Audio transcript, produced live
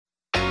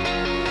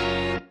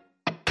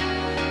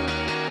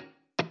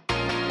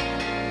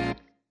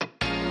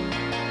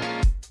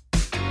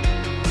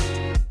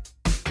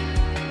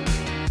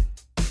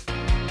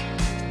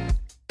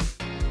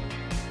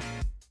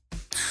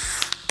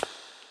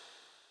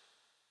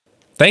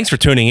Thanks for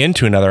tuning in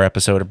to another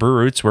episode of Brew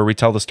Roots, where we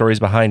tell the stories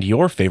behind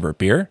your favorite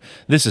beer.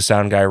 This is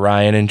Sound Guy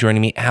Ryan, and joining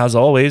me, as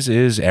always,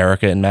 is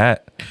Erica and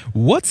Matt.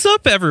 What's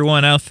up,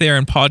 everyone out there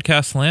in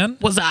podcast land?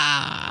 What's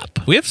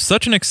up? We have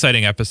such an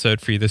exciting episode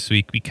for you this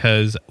week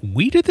because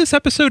we did this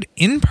episode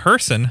in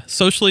person,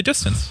 socially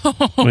distanced.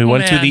 We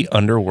went to man. the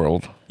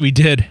underworld. We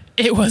did.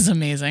 It was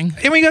amazing.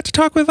 And we got to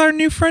talk with our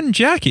new friend,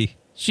 Jackie.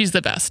 She's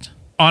the best.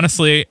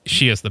 Honestly,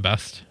 she is the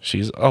best.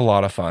 She's a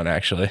lot of fun,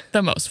 actually.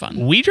 The most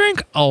fun. We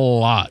drank a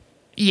lot.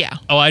 Yeah.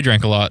 Oh, I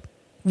drank a lot.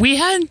 We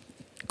had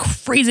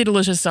crazy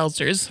delicious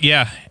seltzers.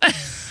 Yeah.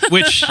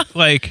 Which,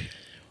 like,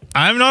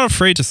 I'm not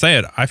afraid to say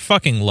it. I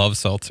fucking love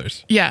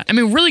seltzers. Yeah. I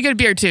mean, really good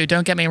beer, too.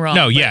 Don't get me wrong.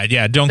 No, but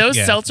yeah. Don't. Those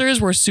yeah. seltzers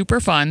were super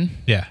fun.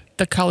 Yeah.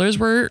 The colors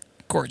were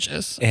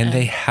gorgeous. And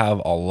they have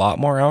a lot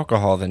more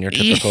alcohol than your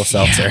typical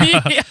seltzer.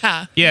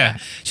 Yeah.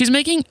 She's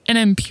making an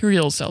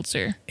imperial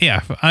seltzer.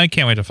 Yeah. I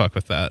can't wait to fuck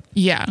with that.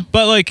 Yeah.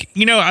 But like,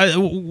 you know,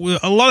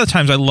 a lot of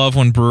times I love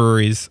when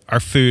breweries are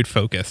food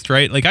focused,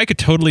 right? Like I could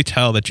totally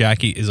tell that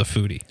Jackie is a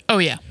foodie, Oh,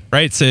 yeah.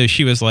 right? So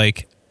she was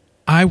like,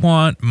 I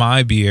want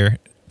my beer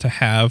to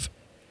have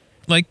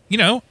like, you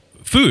know,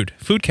 food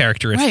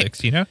characteristics,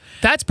 Right. you know?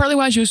 That's probably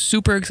why she was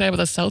super excited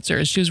about the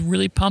seltzers. She was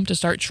really pumped to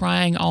start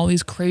trying all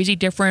these crazy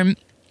different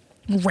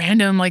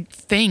random like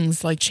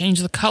things, like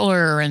change the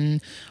color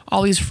and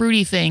all these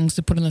fruity things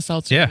to put in the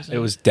seltzer. Yeah. It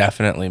was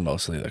definitely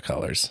mostly the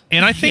colors.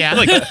 And I think Yeah.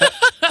 like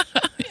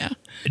Yeah.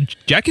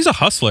 Jackie's a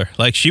hustler.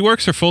 Like she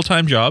works her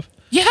full-time job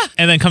Yeah.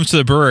 and then comes to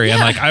the brewery and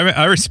Yeah. like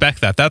I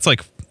respect that. That's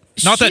like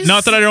not She's-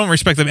 that I don't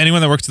respect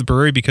anyone that works at the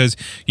brewery because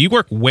you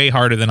work way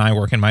harder than I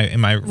work in my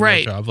real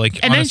Right. job. Like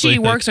and honestly, then she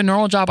like, works a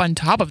normal job on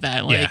top of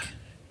that. Like,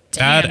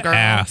 damn, girl,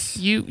 Badass.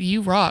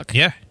 you rock.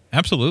 Yeah,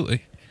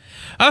 absolutely.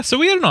 So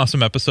we had an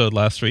awesome episode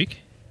last week.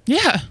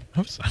 Yeah.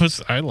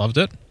 I loved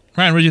it.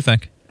 Ryan, what did you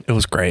think? It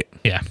was great.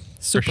 Yeah,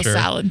 Super for sure.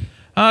 salad.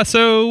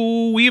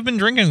 So we've been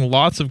drinking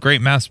lots of great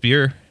mass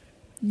beer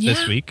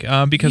this Yeah. week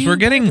because You we're better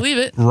getting believe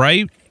it.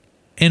 right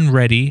and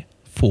ready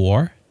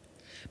for.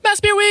 Mass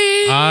Beer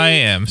Week. I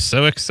am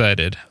so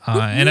excited.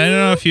 And I don't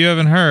know if you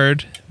haven't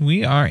heard,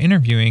 we are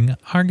interviewing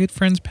our good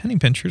friends Penny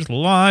Pinchers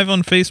live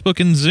on Facebook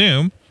and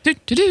Zoom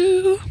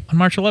Do. on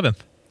March 11th,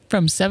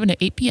 From 7 to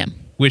 8 p.m.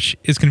 which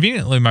is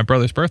conveniently my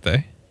brother's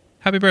birthday.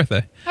 Happy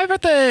birthday. Happy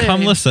birthday.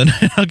 Come listen.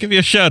 I'll give you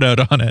a shout out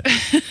on it.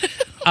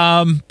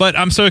 But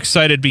I'm so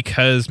excited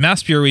because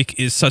Mass Beer Week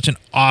is such an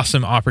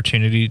awesome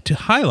opportunity to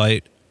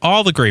highlight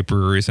all the great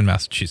breweries in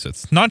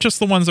Massachusetts. Not just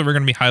the ones that we're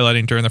going to be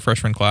highlighting during the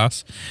freshman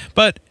class,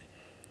 but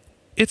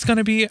it's going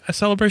to be a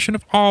celebration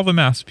of all the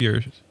Mass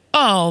beers.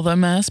 All the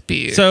Mass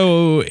Beer.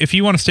 So if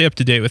you want to stay up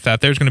to date with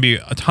that, there's going to be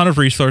a ton of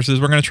resources.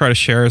 We're going to try to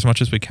share as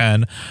much as we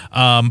can. But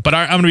I'm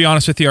going to be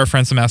honest with you, our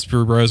friends, the Mass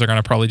Brew Bros, are going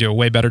to probably do a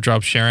way better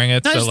job sharing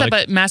it. Not so just like,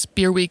 that, but Mass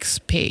Beer Week's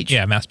page.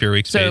 yeah, Mass Beer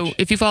Week's So page.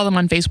 if you follow them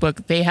on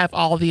Facebook, they have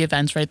all the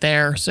events right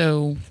there.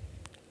 So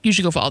you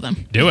should go follow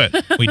them. Do it.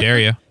 We dare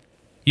you.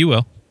 You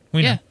will.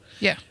 We know. Yeah.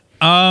 Yeah.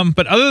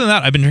 But other than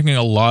that, I've been drinking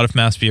a lot of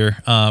mass beer.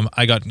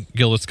 I got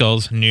Gilded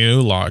Skull's new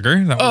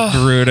lager that was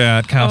brewed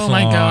at Castle Oh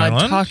my God.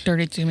 Island. Talk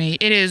dirty to me.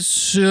 It is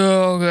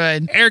so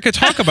good. Erica,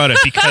 talk about it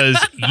because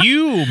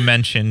you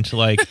mentioned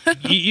like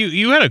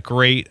you had a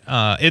great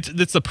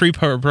it's the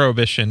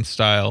pre-prohibition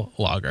style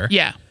lager.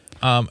 Yeah.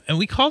 And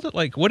we called it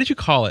like, what did you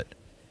call it?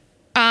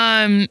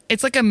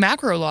 It's like a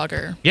macro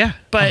lager. Yeah,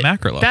 But a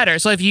macro lager. better.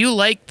 So if you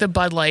like the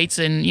Bud Lights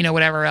and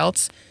whatever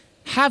else,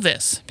 have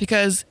this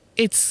because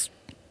it's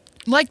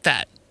like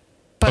that,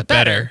 but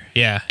better.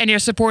 Yeah. And you're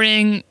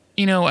supporting,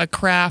 a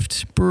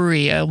craft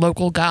brewery, a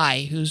local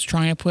guy who's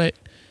trying to put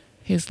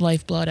his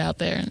lifeblood out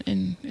there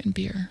in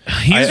beer.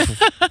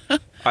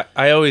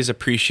 I always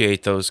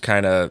appreciate those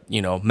kind of,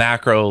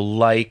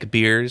 macro-like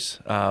beers,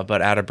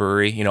 but at a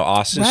brewery.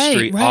 Austin Right,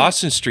 Street. right.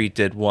 Austin Street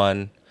did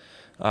one.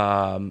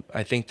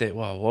 I think that,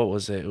 what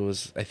was it?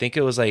 I think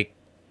it was like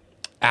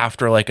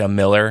after like a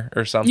Miller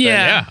or something.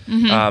 Yeah.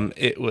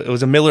 It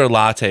was a Miller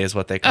latte is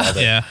what they called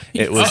it. Yeah.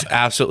 It was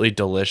absolutely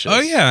delicious. Oh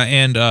yeah,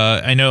 and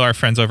I know our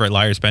friends over at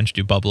Liar's Bench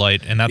do Bub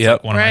Light, and that's Yep.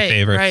 like one of my Right,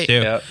 favorites right. too.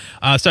 Yep.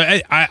 So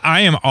I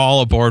am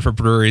all aboard for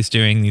breweries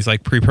doing these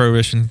like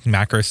pre-prohibition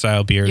macro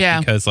style beers Yeah.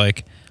 because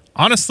like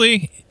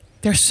honestly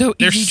They're so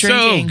they're easy so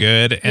drinking.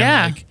 good and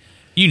Yeah. like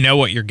you know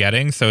what you're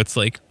getting, so it's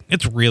like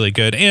it's really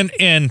good and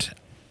And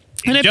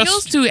it just-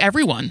 appeals to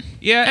everyone.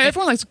 Yeah,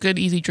 Everyone likes good,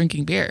 easy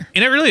drinking beer.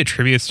 and it really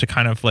attributes to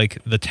kind of like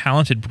the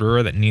talented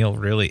brewer that Neil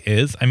really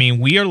is. I mean,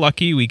 we are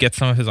lucky we get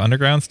some of his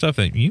underground stuff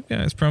that you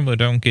guys probably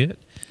don't get.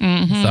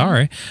 Mm-hmm.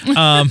 Sorry.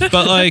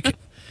 But like,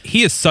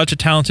 he is such a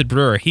talented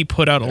brewer. He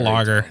put out a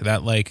lager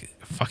that like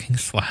fucking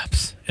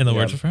slaps, in the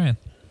words of Ryan.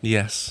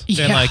 Yes.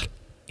 Yeah. And like,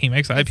 he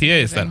makes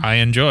IPAs that amazing. I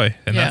enjoy,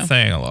 and Yeah. that's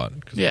saying a lot.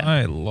 'Cause Yeah.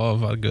 I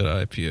love a good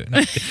IPA.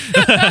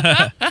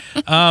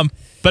 No.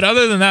 But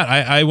other than that,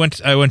 I went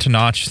to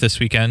Notch this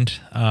weekend.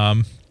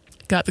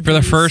 Got the For the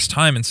goodies. first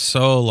time in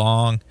so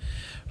long,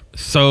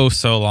 so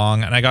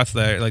long, and I got to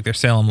their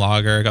Salem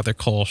Lager, I got their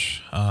Kolsch,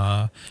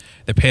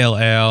 their Pale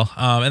Ale,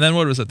 and then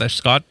what was it? Their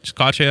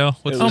Scotch Ale.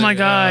 What's Oh my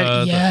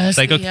God, yes,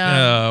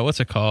 what's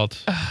it called?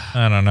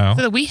 I don't know. Is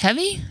it a wee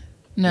heavy?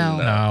 No.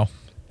 No.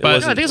 It But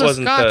wasn't, I think it was a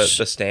wasn't Scotch.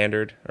 the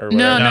standard or No,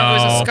 whatever. no, it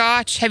was No. a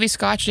Scotch, heavy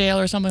Scotch ale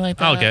or something like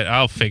that.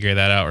 I'll figure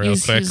that out real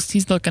quick.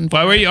 He's looking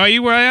for Why it. are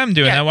you where I am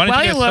doing that? Why don't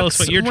while you guys he tell looks,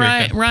 us what you're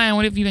drinking? Ryan,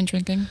 what have you been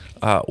drinking?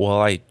 Well,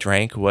 I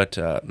drank what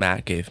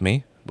Matt gave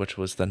me, which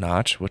was the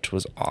Notch, which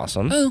was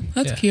awesome. Oh,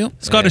 that's Yeah.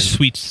 cute. Scottish And-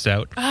 sweet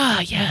stout.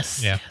 Ah,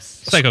 yes. Yeah.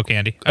 Yes. Psycho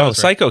candy. I Oh, was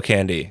right. Psycho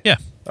Candy. Yeah.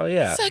 Oh,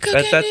 yeah. Psycho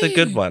That's a Candy.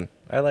 good one.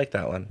 I like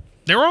that one.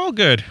 They were all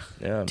good.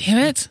 Yeah. Damn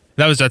it.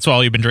 That's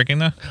all you've been drinking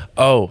though?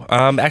 Oh,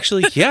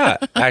 actually, yeah.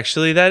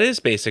 Actually, that is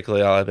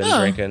basically all I've been Oh,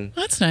 drinking.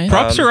 that's nice.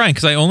 Props to Ryan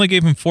because I only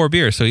gave him 4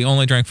 beers, so he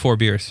only drank 4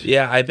 beers.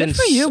 Yeah, I've been. Good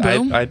for you,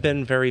 bro. I've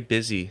been very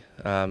busy.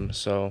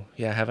 So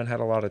yeah, I haven't had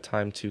a lot of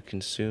time to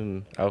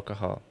consume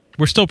alcohol.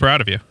 We're still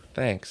proud of you.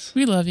 Thanks.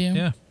 We love you.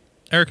 Yeah.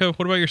 Erica,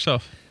 what about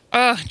yourself?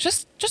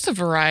 Just a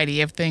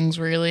variety of things,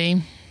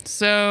 really.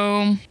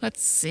 So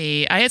let's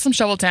see. I had some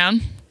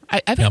Shoveltown.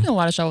 I've been Yum. having a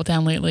lot of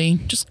Shoveltown lately.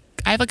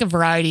 I have like a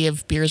variety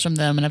of beers from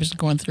them, and I've just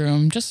going through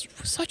them. Just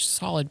such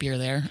solid beer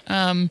there.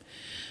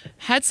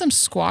 Had some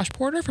squash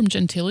porter from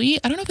Gentilly.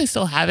 I don't know if they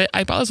still have it.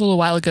 I bought this a little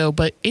while ago,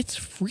 but it's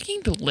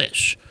freaking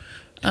delish.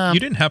 You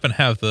didn't happen to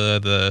have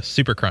the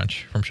Super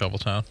Crunch from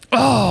Shoveltown?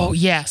 Oh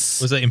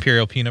yes. Was that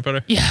Imperial peanut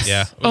butter? Yes.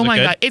 Yeah. Was Oh it my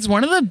good? god, it's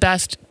one of the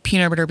best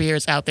peanut butter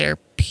beers out there.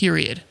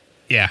 Period.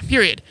 Yeah.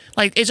 Period.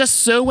 Like it's just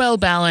so well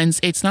balanced.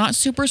 It's not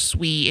super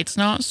sweet. It's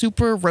not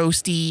super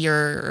roasty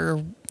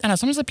or I don't know.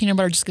 Sometimes the peanut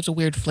butter just gives a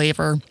weird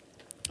flavor.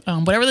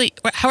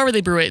 However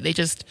they brew it, they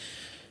just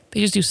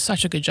do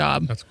such a good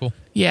job. That's cool.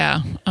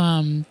 Yeah.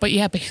 But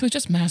yeah, basically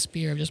just mass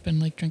beer. I've just been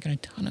like drinking a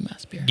ton of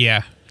mass beer.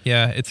 Yeah.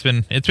 Yeah, it's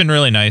been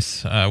really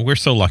nice. We're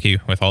so lucky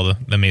with all the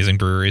amazing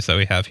breweries that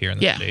we have here in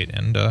the Yeah. state.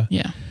 And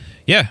Yeah.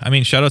 yeah, I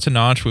mean, shout out to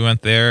Notch. We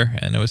went there,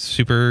 and it was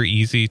super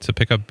easy to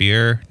pick up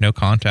beer, no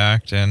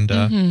contact,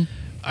 and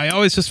I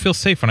always just feel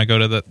safe when I go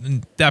to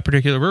that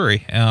particular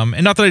brewery.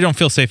 And not that I don't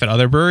feel safe at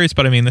other breweries,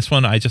 but I mean, this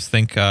one, I just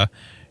think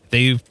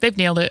they've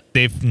Nailed it.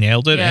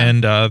 nailed it, Yeah.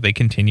 and they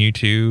continue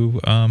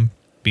to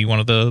be one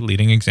of the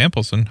leading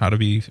examples on how to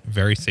be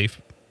very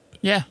safely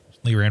Yeah.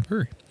 ran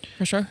brewery.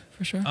 For sure.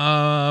 For sure.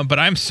 But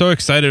I'm so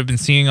excited. I've been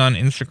seeing on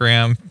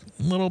Instagram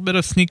a little bit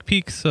of sneak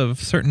peeks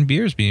of certain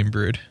beers being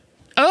brewed.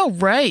 Oh,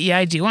 right. Yeah,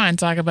 I do want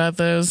to talk about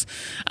those.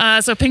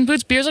 So Pink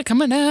Boots beers are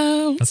coming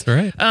out. That's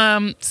right.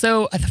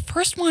 So the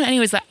first one,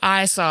 anyways, that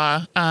I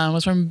saw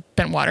was from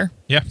Bentwater.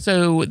 Yeah.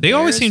 So They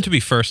always there's- seem to be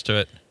first to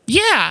it.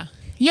 Yeah.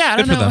 Yeah, I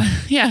Good don't for know. them.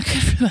 Yeah,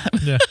 good for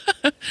them.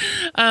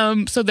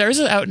 Yeah. So theirs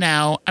is out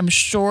now. I'm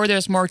sure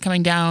there's more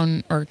coming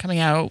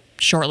out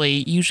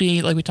shortly.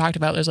 Usually, like we talked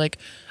about, there's like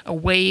a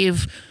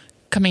wave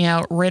coming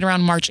out right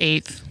around March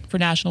 8th for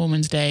National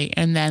Women's Day,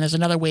 and then there's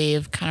another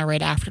wave kind of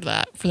right after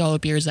that for all the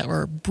beers that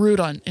were brewed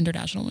on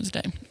International Women's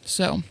Day.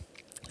 So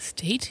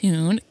stay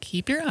tuned.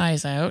 Keep your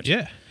eyes out.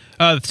 Yeah.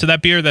 So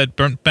that beer that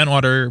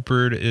Bentwater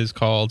brewed is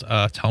called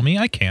Tell Me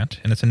I Can't,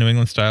 and it's a New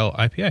England style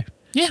IPA.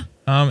 Yeah.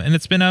 And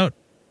it's been out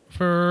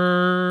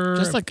for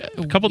Just like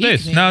a couple week,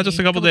 days. No, maybe. just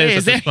a couple Couple days days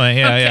at this there. point.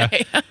 Yeah,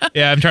 Okay. yeah.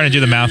 Yeah, I'm trying to do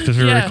the math because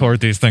we Yeah. record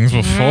these things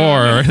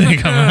before they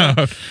come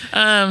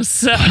out.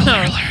 So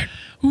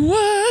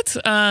what?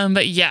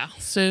 But yeah.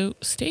 So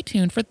stay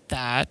tuned for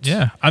that.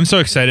 Yeah, I'm so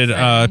excited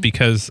Exciting.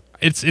 because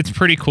it's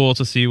pretty cool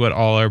to see what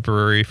all our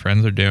brewery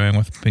friends are doing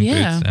with Pink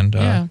Yeah, Boots, and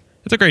yeah.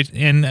 it's a great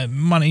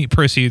money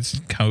proceeds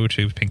go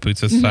to Pink Boots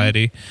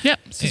Society. Yep.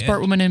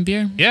 Support women in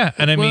beer. Yeah,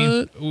 and I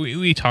mean, What?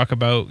 we talk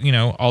about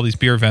all these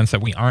beer events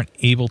that we aren't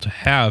able to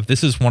have.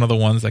 This is one of the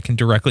ones that can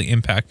directly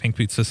impact Pink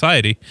Boots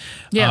Society,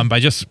 Yeah. by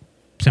just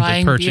simply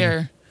Buying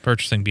beer.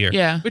 purchasing beer.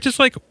 Yeah. which is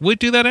like we'd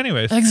do that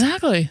anyways.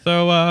 Exactly.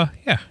 So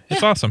yeah,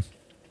 it's awesome.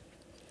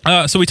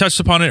 So we touched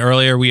upon it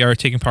earlier. We are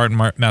taking part in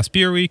Mass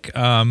Beer Week.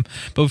 But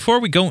before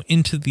we go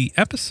into the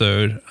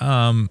episode,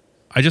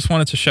 I just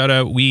wanted to shout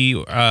out. We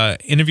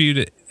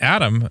interviewed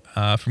Adam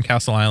from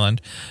Castle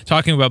Island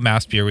talking about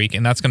Mass Beer Week,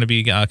 and that's going to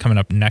be coming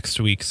up next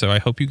week. So I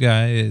hope you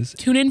guys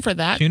Tune in for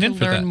that. Tune to in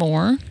for learn that.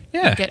 more.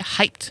 Yeah. Get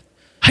hyped.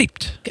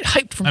 hyped. Get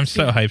hyped from I'm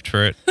so hyped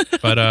for it.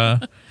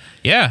 But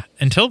yeah,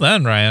 until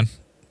then, Ryan,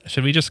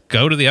 should we just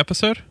go to the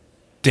episode?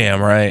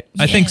 Damn right.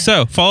 I think Yeah.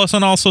 so. Follow us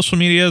on all social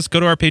medias. Go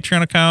to our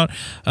Patreon account.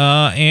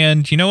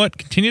 And you know what?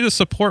 Continue to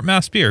support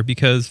Mass Beer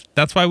because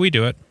that's why we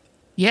do it.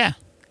 Yeah.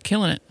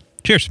 Killing it.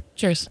 Cheers.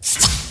 Cheers.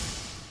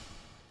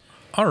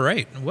 All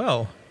right.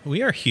 Well,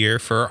 we are here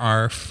for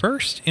our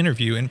first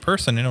interview in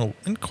person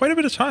in quite a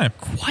bit of time.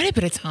 Quite a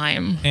bit of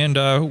time.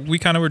 And we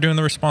kind of were doing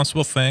the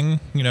responsible thing.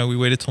 We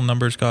waited till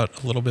numbers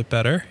got a little bit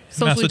better in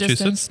Socially Massachusetts.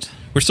 distanced.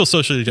 We're still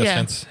socially Yeah,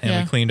 distanced, and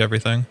yeah. we cleaned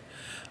everything.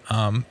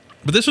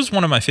 But this was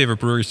one of my favorite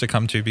breweries to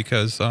come to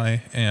because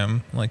I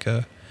am like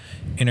a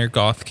inner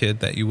goth kid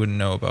that you wouldn't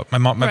know about. My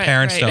Right,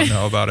 parents right. don't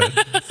know about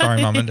it.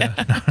 Sorry, Mom and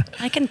Dad.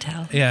 I can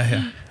tell.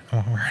 Yeah.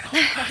 I'm wearing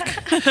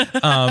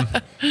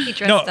a He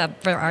dressed No,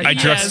 up for our I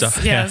dressed Yes,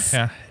 up. yes.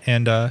 Yeah.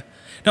 And no,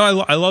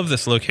 I love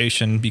this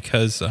location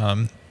because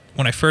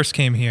when I first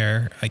came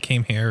here, I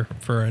came here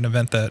for an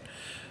event that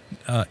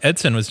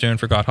Edson was doing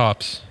for Got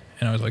Hops,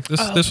 and I was like,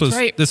 this was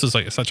right. this is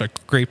like such a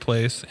great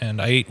place,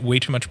 and I ate way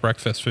too much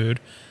breakfast food.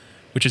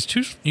 which is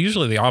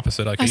usually the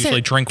opposite. Like I said,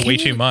 usually drink way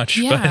can too you- much,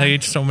 but yeah. I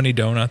ate so many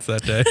donuts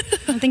that day.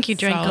 I think you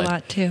drank Solid. a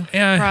lot too.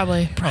 Yeah,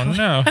 Probably. Oh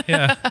no,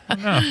 yeah, oh,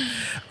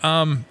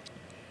 no.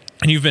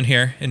 And you've been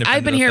here.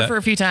 I've been of here that. for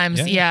a few times.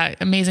 Yeah. Yeah.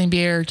 Amazing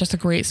beer. Just a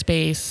great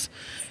space.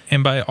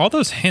 And by all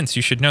those hints,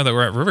 you should know that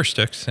we're at River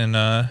Sticks in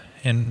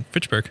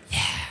Fitchburg.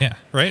 Yeah,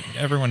 right.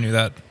 Everyone knew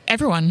that.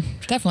 Everyone.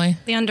 Definitely.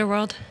 The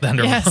underworld. The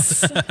Underworld.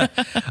 Yes.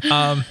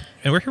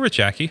 And we're here with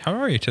Jackie. How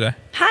are you today?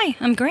 Hi,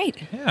 I'm great.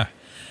 Yeah.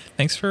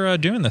 Thanks for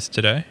doing this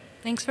today.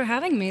 Thanks for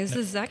having me. This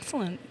is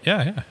excellent.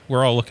 Yeah.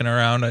 We're all looking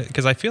around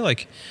because I feel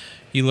like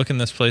you look in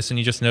this place and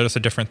you just notice a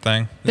different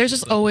thing. There's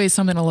just always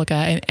something to look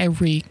at in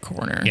every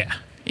corner. Yeah.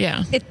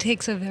 Yeah. It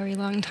takes a very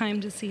long time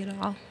to see it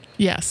all.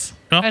 Yes.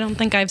 Oh, I don't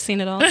think I've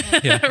seen it all.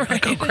 yeah.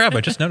 Like, oh crap!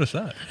 I just noticed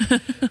that.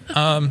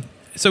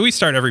 So we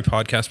start every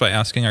podcast by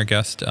asking our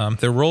guest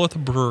their role at the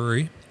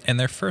brewery and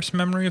their first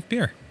memory of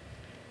beer.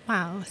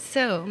 Wow.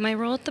 So, my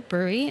role at the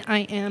brewery, I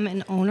am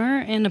an owner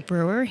and a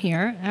brewer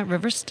here at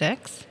River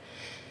Styx.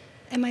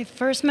 And my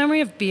first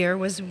memory of beer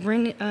was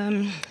winning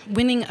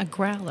a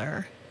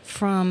growler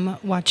from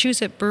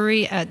Wachusett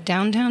Brewery at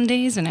Downtown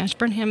Days in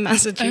Ashburnham,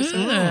 Massachusetts.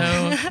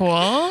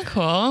 Oh,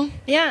 cool.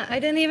 Yeah, I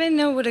didn't even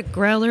know what a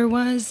growler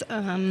was. So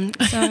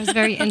I was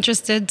very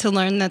interested to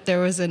learn that there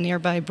was a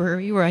nearby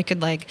brewery where I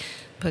could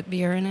put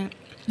beer in it.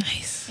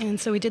 Nice. And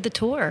so we did the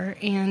tour,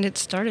 and it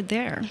started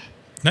there.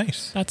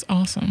 Nice. That's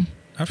awesome.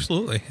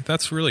 Absolutely.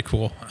 That's really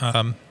cool.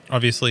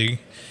 Obviously,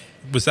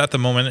 was that the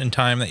moment in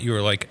time that you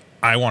were like,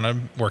 I want to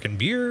work in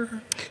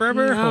beer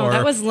forever? No, or?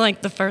 that was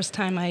the first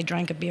time I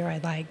drank a beer I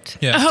liked.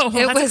 Yeah. Oh,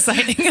 well, It that's was-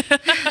 exciting.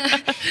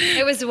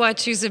 It was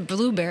Wachusett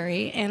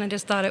Blueberry, and I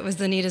just thought it was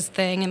the neatest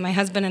thing. And my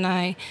husband and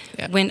I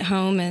Yeah. went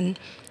home and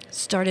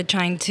started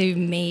trying to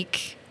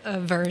make a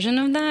version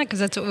of that because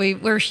that's what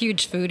we're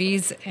huge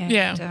foodies, and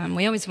Yeah.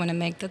 we always want to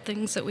make the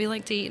things that we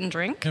like to eat and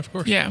drink. Yeah, of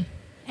course. Yeah.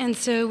 And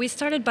so we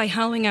started by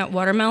hollowing out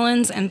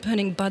watermelons and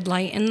putting Bud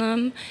Light in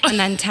them and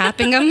then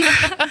tapping them.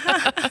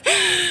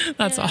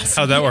 That's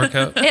awesome. How'd that work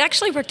out? It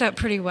actually worked out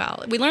pretty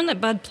well. We learned that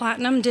Bud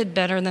Platinum did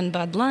better than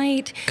Bud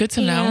Light. Good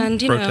to know. And,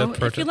 Pro know, tip,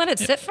 pro if you tip. let it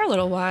sit for a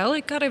little while,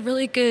 it got a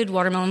really good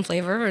watermelon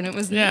flavor, and it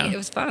was Yeah. neat. It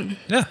was fun.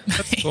 Yeah,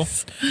 that's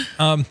Nice.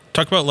 cool.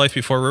 Talk about life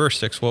before River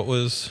Sticks. What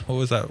was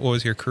that? What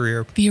was your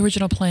career? The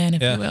original plan,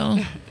 if Yeah. you will.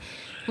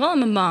 Well,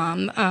 I'm a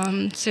mom,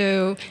 and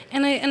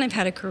I've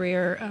had a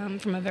career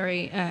from a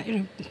very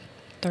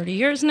 30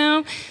 years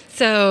now.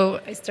 So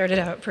I started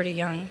out pretty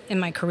young in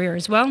my career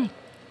as well,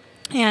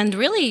 and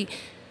really,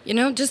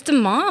 just a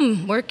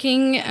mom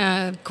working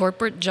a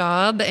corporate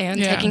job and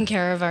Yeah. taking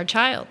care of our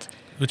child.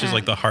 Which is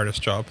like the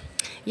hardest job.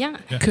 Yeah.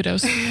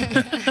 Kudos.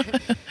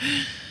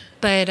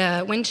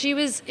 But when she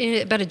was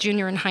about a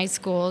junior in high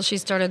school, she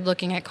started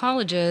looking at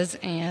colleges,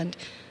 and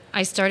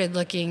I started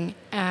looking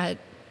at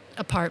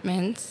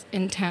apartments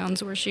in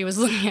towns where she was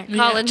looking at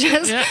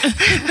colleges. Yeah.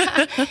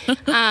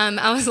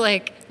 I was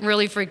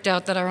really freaked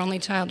out that our only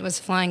child was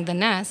flying the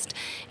nest.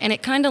 And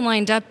it kind of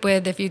lined up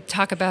with, if you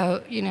talk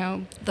about,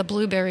 the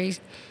blueberry,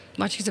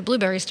 Wachusett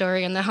Blueberry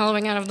story and the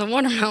hollowing out of the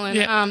watermelon.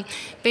 Yeah.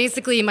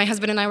 Basically, my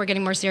husband and I were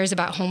getting more serious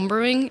about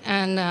homebrewing,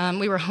 and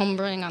we were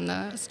homebrewing on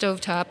the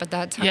stovetop at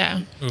that time. Yeah.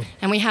 Ooh.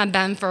 And we had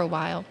been for a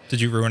while.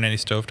 Did you ruin any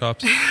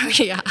stovetops?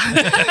 Yeah.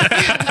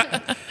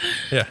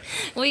 Yeah.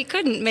 We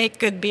couldn't make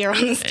good beer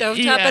on the stovetop,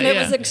 Yeah, and it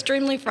yeah. was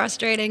extremely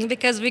frustrating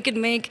because we could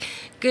make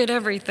good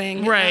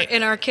everything Right.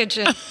 in our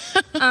kitchen.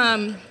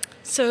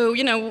 So,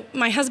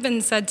 my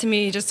husband said to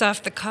me just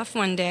off the cuff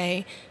one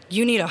day,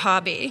 "You need a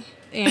hobby."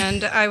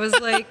 And I was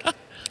like,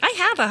 "I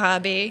have a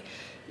hobby.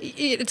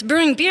 It's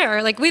brewing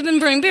beer. We've been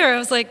brewing beer." I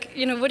was like,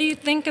 "What do you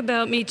think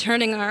about me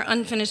turning our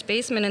unfinished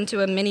basement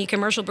into a mini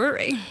commercial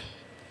brewery?"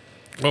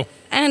 Whoa.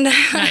 And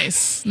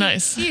Nice.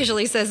 Nice. he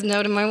usually says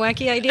no to my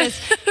wacky ideas.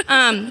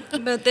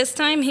 But this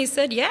time he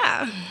said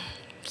yeah.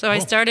 So I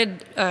Cool.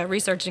 started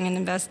researching and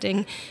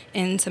investing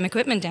in some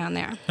equipment down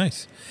there.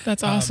 Nice.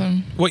 That's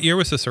awesome. What year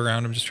was this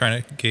around? I'm just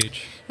trying to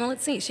gauge. Well,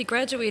 let's see. She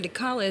graduated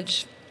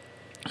college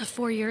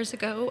 4 years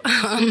ago.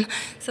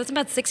 So it's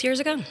about 6 years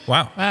ago.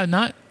 Wow. Wow,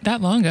 not that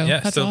long ago.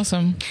 Yeah, That's so-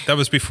 awesome. That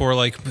was before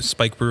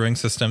spike brewing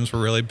systems were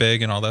really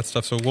big and all that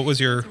stuff. So what was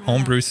your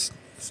homebrew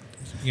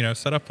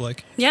setup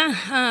like?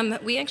 Yeah,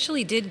 we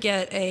actually did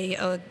get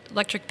a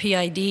electric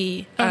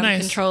PID Oh, nice.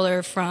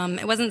 controller from,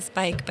 it wasn't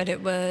Spike, but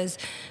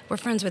we're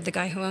friends with the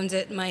guy who owns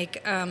it,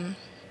 Mike.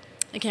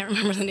 I can't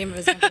remember the name of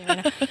his company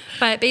right now.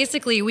 But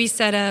basically, we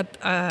set up,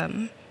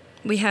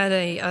 we had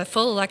a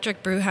full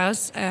electric brew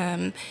house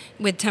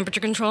with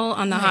temperature control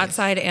on the hot Nice.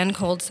 side and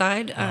cold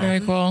side. Very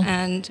cool.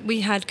 And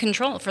we had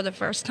control for the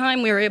first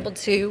time. We were able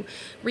to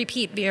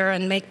repeat beer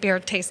and make beer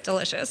taste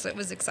delicious. It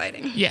was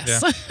exciting.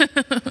 Yes.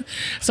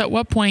 So at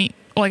what point,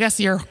 well, I guess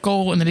your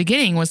goal in the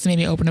beginning was to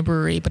maybe open a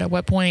brewery, but at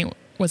what point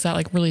was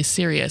that really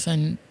serious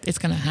and it's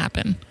going to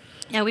happen?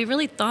 Yeah, we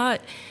really thought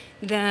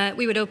that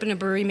we would open a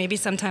brewery maybe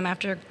sometime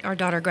after our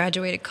daughter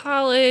graduated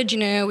college.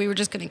 We were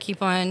just going to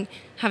keep on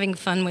having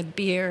fun with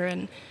beer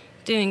and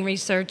doing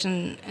research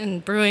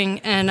and brewing.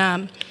 And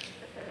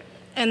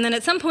then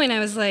at some point I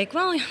was like,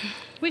 well,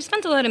 we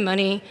spent a lot of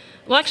money.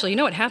 Well, actually, you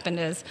know what happened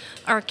is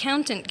our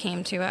accountant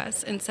came to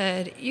us and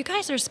said, you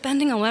guys are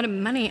spending a lot of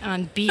money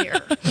on beer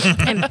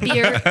and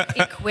beer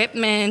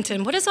equipment.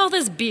 And what is all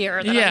this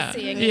beer that Yeah, I'm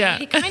seeing? yeah.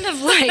 He kind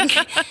of like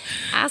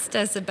asked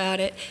us about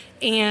it.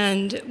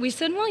 And we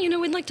said, well,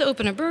 we'd like to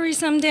open a brewery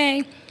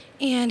someday.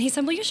 And he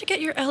said, well, you should get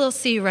your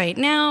LLC right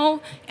now,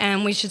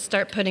 and we should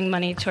start putting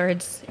money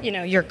towards,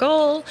 your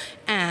goal,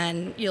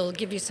 and you'll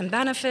give you some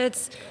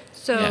benefits.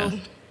 So Yeah.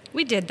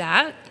 we did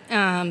that,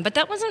 but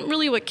that wasn't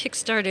really what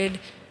kickstarted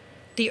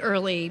the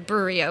early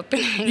brewery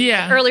opening,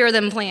 Yeah. earlier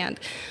than planned.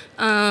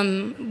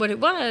 What it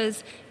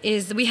was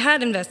is we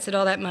had invested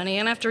all that money,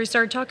 and after we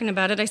started talking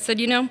about it, I said,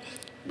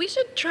 we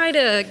should try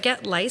to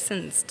get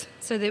licensed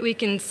so that we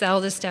can sell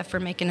the stuff we're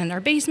making in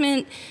our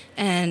basement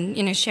and,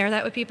 share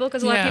that with people,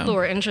 because a lot Yeah. of people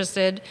were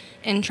interested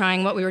in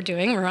trying what we were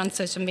doing. We were on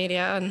social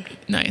media, and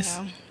Nice.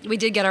 we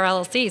did get our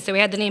LLC, so we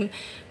had the name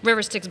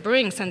River Styx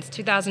Brewing since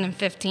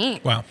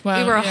 2015. Wow. Wow,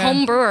 We were a yeah.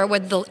 home brewer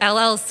with the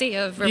LLC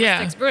of River Yeah.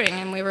 Styx Brewing,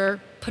 and we were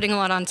putting a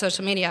lot on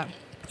social media.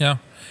 Yeah.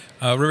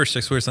 River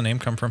Styx, where's the name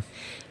come from?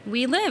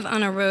 We live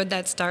on a road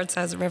that starts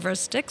as River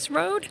Styx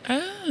Road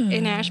Oh.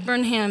 in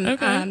Ashburnham,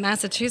 Okay.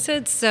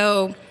 Massachusetts.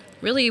 So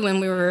really, when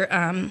we were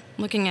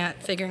looking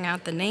at figuring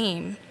out the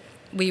name,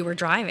 we were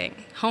driving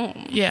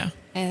home. Yeah.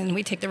 And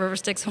we take the River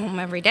Styx home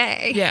every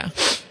day. Yeah.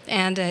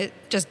 And it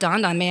just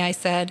dawned on me. I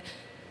said,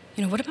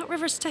 what about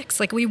River Styx?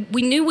 Like, we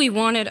knew we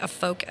wanted a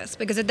focus,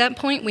 because at that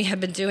point we had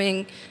been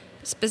doing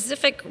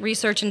specific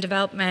research and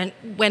development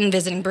when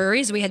visiting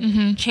breweries. We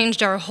had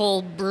changed our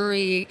whole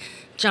brewery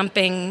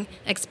jumping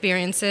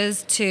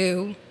experiences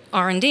to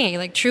R&D,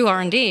 like true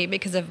R&D,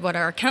 because of what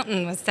our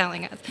accountant was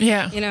telling us.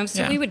 Yeah.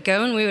 So Yeah. we would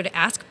go and we would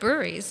ask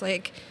breweries,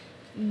 like,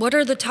 what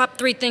are the top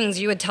 3 things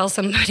you would tell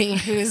somebody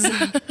who's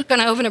going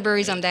to open a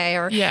brewery someday?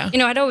 Or, Yeah.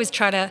 I'd always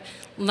try to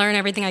learn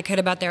everything I could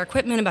about their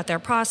equipment, about their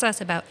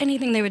process, about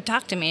anything they would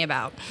talk to me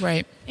about.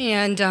 Right.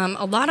 And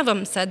a lot of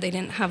them said they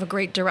didn't have a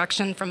great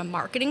direction from a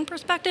marketing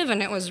perspective,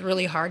 and it was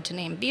really hard to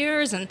name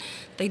beers, and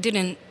they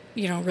didn't,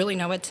 really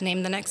know what to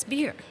name the next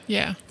beer.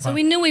 Yeah. So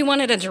we knew we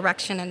wanted a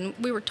direction, and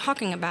we were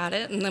talking about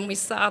it, and then we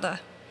saw the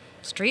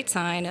street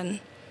sign, and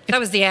that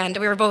was the end.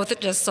 We were both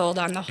just sold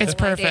on the whole It's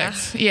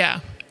perfect. idea. Yeah.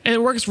 And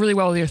it works really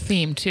well with your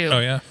theme too. Oh,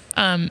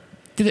 yeah.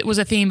 Was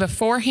a theme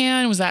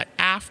beforehand? Was that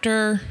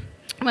after?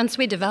 Once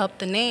we developed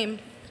the name,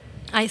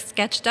 I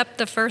sketched up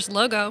the first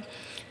logo.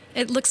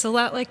 It looks a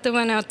lot like the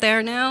one out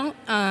there now,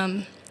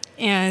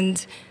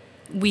 and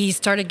we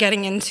started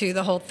getting into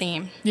the whole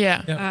theme.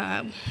 Yeah.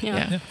 Yeah.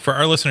 Yeah. For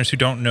our listeners who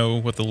don't know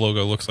what the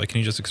logo looks like, can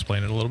you just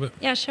explain it a little bit?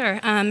 Yeah, sure.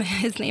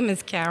 His name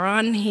is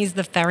Charon. He's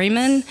the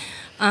ferryman.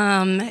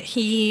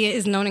 He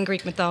is known in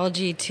Greek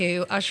mythology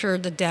to usher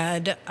the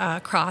dead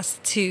across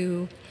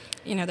to,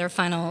 their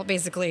final,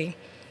 basically,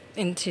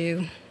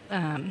 into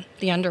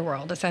the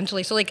underworld,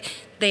 essentially. So, like,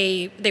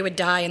 they would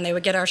die and they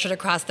would get ushered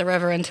across the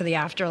river into the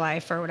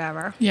afterlife or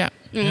whatever. Yeah.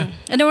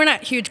 I know we're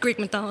not huge Greek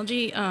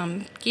mythology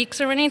geeks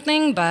or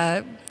anything,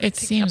 but It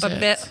seems up a it.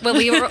 bit. Well,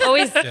 we were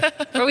always we're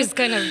always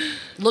kind of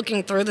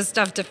looking through the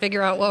stuff to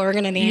figure out what we're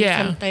going to name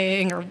Yeah.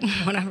 something or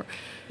whatever.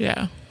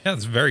 Yeah. Yeah,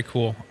 it's very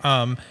cool.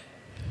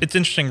 It's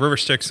interesting. River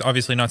Styx,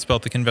 obviously not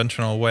spelled the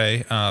conventional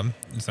way.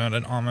 Is that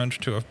an homage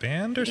to a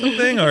band or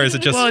something, or is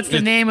it just? Well, it's the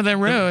name of the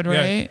road, yeah.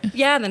 right?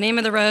 Yeah, the name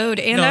of the road,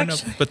 and No,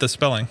 actually, but the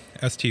spelling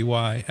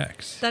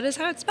STYX. that is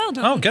how it's spelled.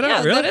 Oh, get out,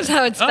 yeah, really? That is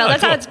how it's spelled. Oh,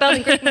 That's how cool. it's spelled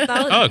in Greek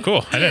mythology. Oh,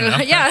 cool. I didn't know.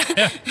 Yeah.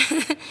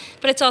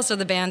 But it's also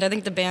the band. I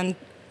think the band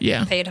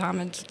Yeah. paid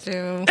homage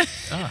to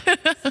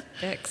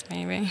Styx,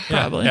 maybe.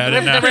 Probably. Yeah, I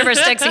didn't The know. river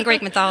Styx in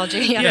Greek mythology.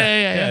 Yeah.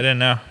 Yeah. I didn't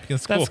know.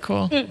 That's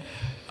cool. That's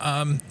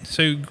cool.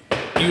 So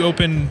you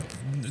opened.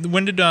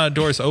 When did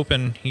doors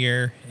open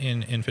here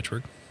in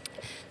Fitchburg?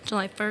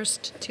 July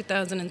 1st,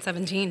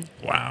 2017.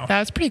 Wow. That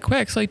was pretty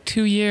quick. It's like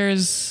 2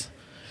 years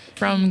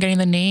from getting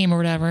the name or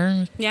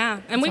whatever. Yeah,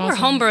 and we That's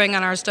were awesome. homebrewing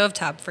on our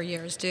stovetop for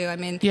years too. I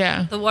mean,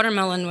 Yeah. the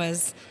watermelon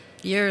was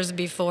years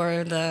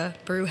before the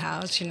brew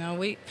house.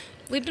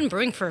 We've been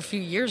brewing for a few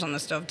years on the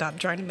stovetop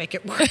trying to make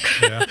it work.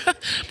 Yeah.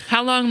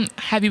 How long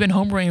have you been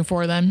homebrewing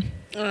for then?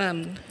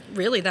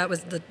 Really, that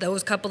was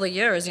those couple of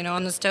years,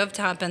 on the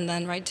stovetop and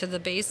then right to the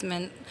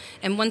basement.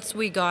 And once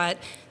we got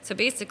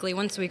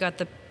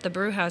the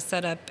brew house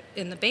set up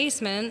in the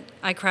basement,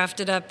 I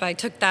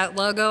took that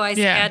logo I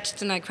Yeah.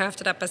 sketched and I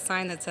crafted up a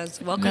sign that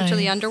says, "Welcome to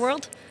the Nice.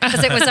 underworld,"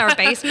 because it was our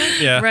basement.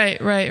 Yeah. Right.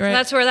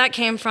 That's where that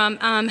came from.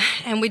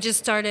 And we just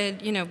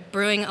started,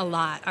 brewing a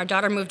lot. Our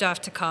daughter moved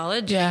off to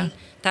college. Yeah. And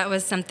that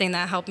was something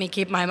that helped me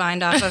keep my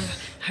mind off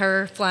of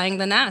her flying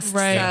the nest.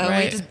 Right, So we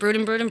right. just brewed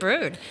and brewed and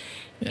brewed.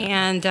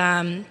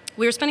 And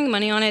we were spending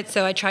money on it,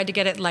 so I tried to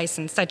get it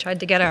licensed. I tried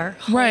to get our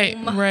home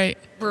Right.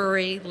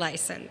 brewery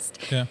licensed.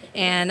 Yeah.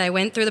 And I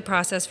went through the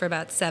process for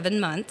about 7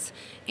 months,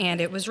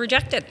 and it was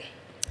rejected.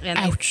 And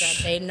they Ouch.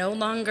 said they no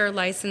longer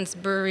license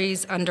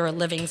breweries under a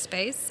living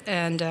space.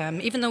 And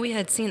even though we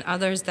had seen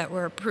others that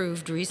were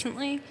approved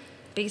recently,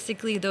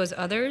 basically those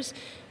others,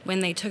 when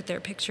they took their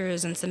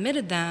pictures and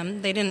submitted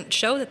them, they didn't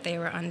show that they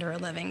were under a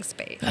living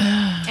space.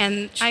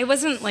 And I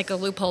wasn't like a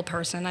loophole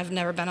person. I've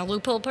never been a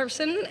loophole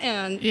person.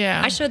 And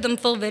Yeah. I showed them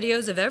full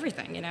videos of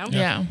everything, you know?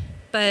 Yeah.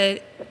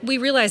 But we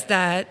realized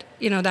that,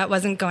 you know, that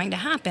wasn't going to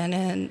happen.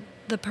 And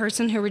the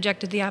person who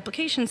rejected the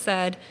application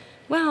said,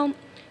 well,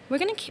 we're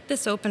going to keep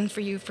this open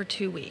for you for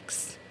 2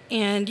 weeks.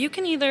 And you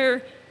can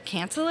either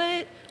cancel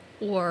it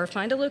or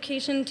find a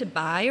location to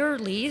buy or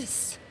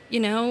lease, you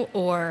know,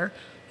 or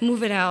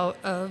move it out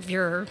of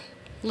your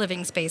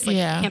living space. Like,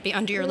 Yeah. it can't be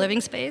under your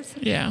living space.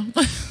 Yeah.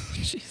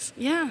 Jeez.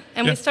 Yeah.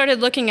 And Yeah. we started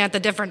looking at the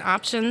different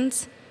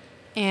options.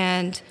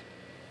 And,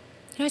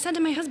 you know, I said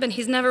to my husband,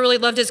 he's never really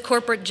loved his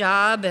corporate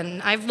job.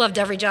 And I've loved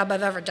every job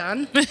I've ever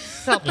done.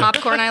 Sell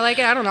popcorn, I like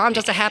it. I don't know. I'm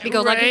just a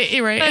happy-go-lucky.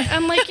 Right. But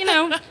I'm like, you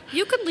know,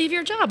 you could leave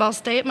your job. I'll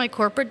stay at my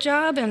corporate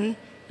job and,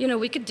 you know,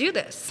 we could do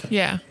this.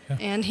 Yeah.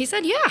 And he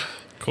said, yeah.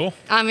 Cool.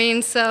 I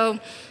mean, so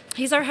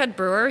he's our head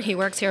brewer. He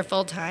works here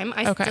full time.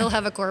 I Okay. still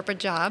have a corporate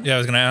job. Yeah, I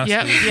was going to ask.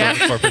 Yep, you yep.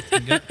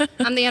 corporate- yeah.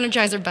 I'm the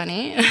Energizer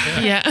Bunny.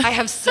 Yeah. I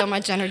have so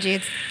much energy.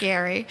 It's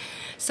scary.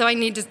 So I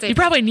need to stay You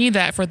probably need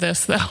that for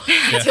this, though.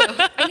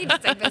 I need to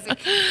stay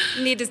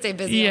busy. Need to stay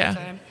busy Yeah. all the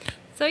time.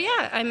 So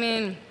yeah, I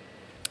mean,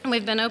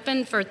 we've been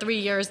open for 3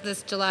 years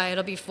this July.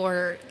 It'll be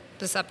 4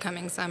 this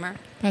upcoming summer.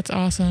 That's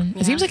awesome.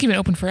 Yeah. It seems like you've been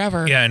open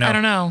forever. Yeah, I know. I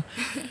don't know.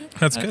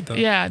 That's good, though.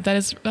 Yeah,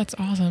 that's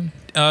awesome.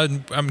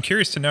 I'm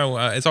curious to know.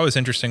 It's always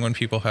interesting when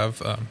people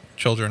have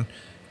children.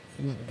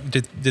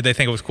 Did they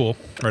think it was cool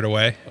right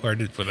away, or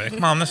were they,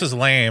 Mom, this is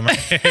lame?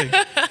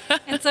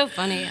 It's so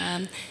funny.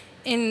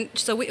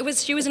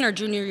 She was in her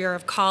junior year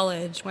of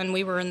college when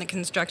we were in the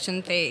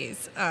construction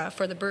phase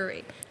for the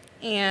brewery.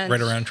 And Right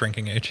around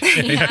drinking age.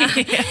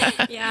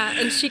 yeah,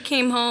 and she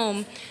came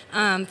home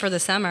for the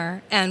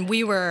summer, and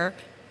we were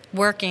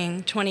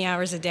working 20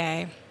 hours a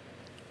day.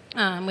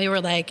 We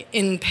were like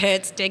in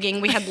pits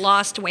digging. We had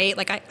lost weight.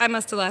 Like I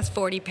must have lost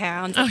 40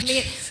 pounds. Oh,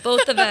 Me-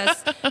 both of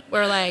us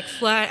were like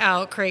flat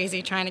out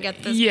crazy trying to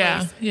get this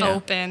place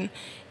open.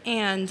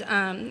 And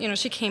you know,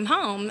 she came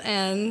home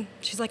and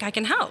she's like, I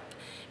can help.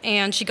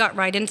 And she got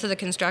right into the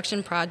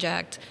construction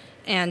project.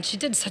 And she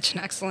did such an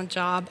excellent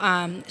job.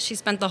 She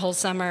spent the whole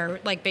summer,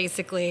 like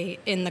basically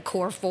in the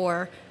core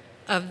 4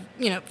 of,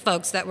 you know,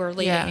 folks that were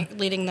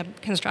leading the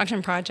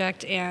construction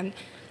project, and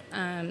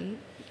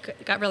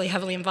got really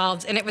heavily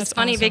involved. And it was That's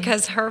funny awesome.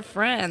 because her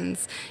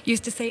friends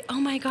used to say, "Oh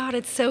my God,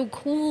 it's so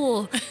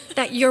cool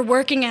that you're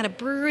working at a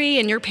brewery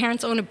and your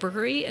parents own a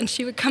brewery." And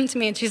she would come to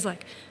me and she's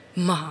like,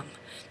 "Mom,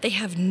 they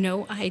have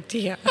no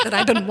idea that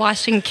I've been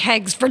washing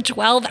kegs for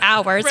 12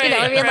 hours." You know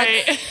what I mean?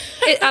 Right.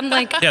 Like, I'm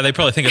like, Yeah, they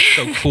probably think it's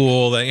so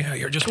cool that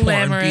you're just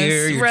pouring Glamorous.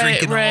 beer, you're Right,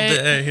 drinking right. all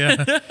day.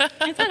 Yeah.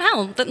 I said,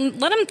 hell,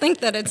 let them think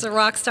that it's a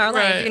rock star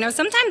life. Right. You know,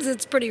 sometimes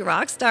it's pretty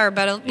rock star,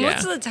 but Yeah.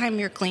 most of the time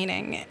you're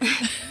cleaning,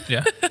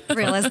 Yeah.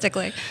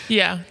 realistically.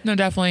 Yeah, no,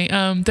 definitely.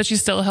 Does she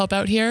still help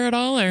out here at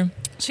all, or?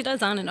 She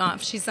does on and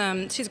off. She's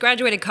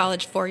graduated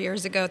college 3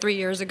 years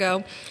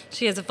ago.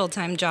 She has a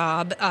full-time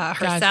job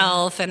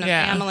herself and a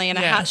Yeah, family and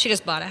a yeah. house. She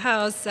just bought a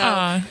house. So,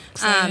 Aw,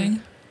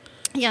 exciting.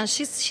 yeah,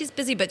 she's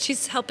busy, but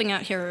she's helping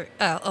out here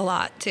a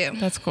lot too.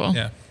 That's cool.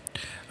 Yeah.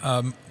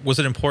 Was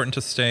it important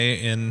to stay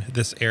in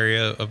this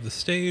area of the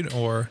state,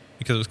 or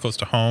because it was close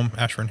to home,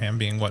 Ashburnham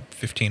being,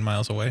 15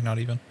 miles away, not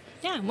even?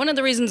 Yeah, one of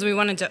the reasons we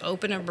wanted to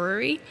open a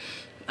brewery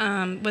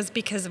was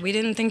because we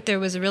didn't think there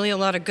was really a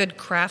lot of good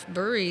craft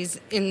breweries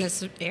in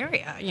this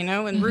area. You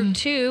know, in Route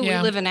 2, Yeah.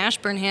 we live in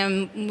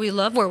Ashburnham. We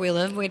love where we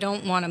live. We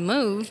don't want to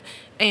move.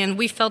 And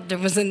we felt there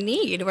was a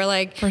need. We're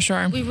like, For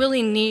sure. we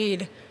really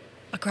need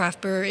a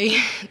craft brewery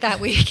that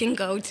we can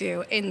go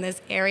to in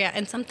this area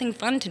and something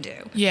fun to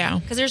do. Yeah.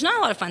 Because there's not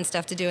a lot of fun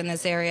stuff to do in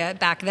this area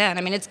back then.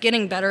 I mean, it's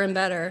getting better and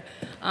better.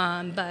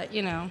 But,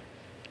 you know,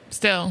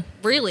 Still.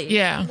 really,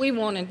 Yeah. we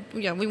wanted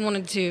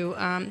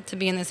to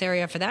be in this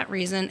area for that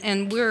reason,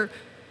 and we're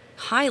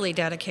highly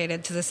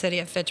dedicated to the city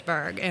of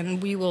Fitchburg,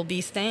 and we will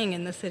be staying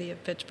in the city of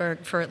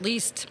Fitchburg for at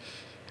least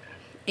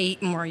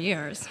 8 more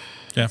years.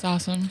 Yeah. That's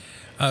awesome.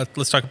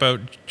 Let's talk about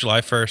July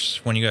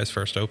 1st, when you guys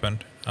first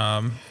opened.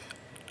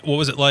 What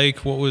was it like?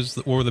 What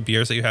were the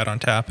beers that you had on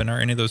tap, and are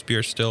any of those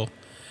beers still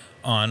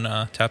on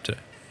tap today?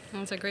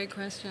 That's a great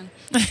question.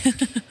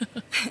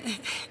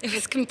 It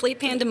was complete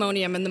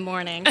pandemonium in the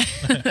morning.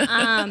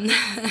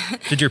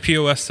 Did your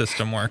POS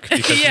system work?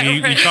 Because Yeah,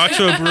 we right. talked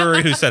to a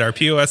brewery who said our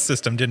POS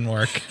system didn't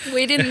work.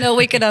 We didn't know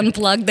we could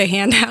unplug the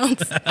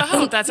handhelds,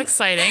 Oh, that's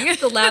exciting.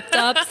 the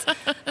laptops.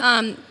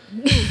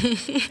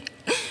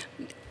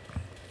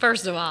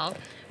 First of all,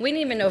 we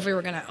didn't even know if we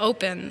were going to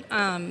open.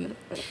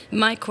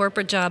 My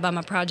corporate job, I'm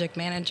a project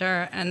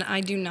manager, and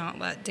I do not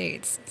let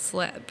dates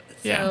slip.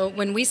 Yeah. So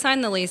when we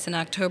signed the lease in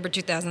October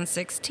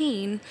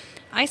 2016,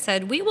 I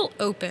said we will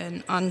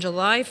open on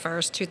July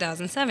 1st,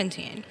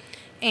 2017.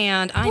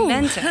 And I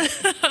meant it.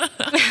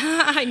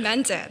 I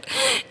meant it.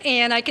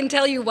 And I can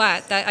tell you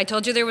what, that I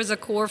told you there was a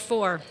core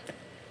 4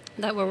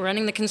 that were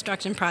running the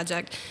construction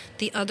project.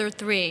 The other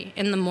 3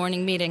 in the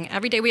morning meeting.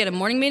 Every day we had a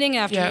morning meeting,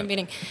 afternoon Yeah.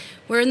 meeting.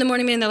 We're in the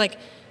morning meeting, they're like,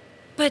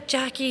 but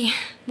Jackie,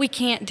 we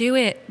can't do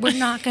it. We're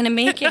not going to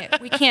make it.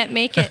 We can't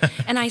make it.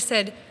 And I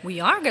said, we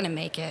are going to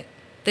make it.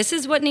 This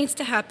is what needs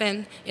to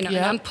happen. You know,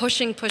 and I'm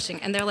pushing.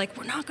 And they're like,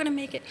 we're not going to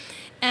make it.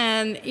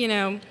 And, you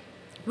know,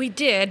 we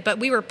did, but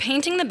we were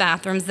painting the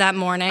bathrooms that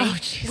morning. Oh,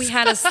 we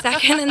had a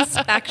second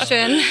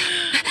inspection.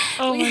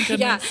 Oh, my goodness.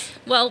 Yeah.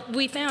 Well,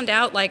 we found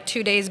out like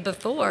 2 days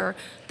before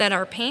that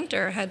our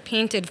painter had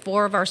painted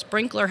 4 of our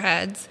sprinkler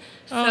heads.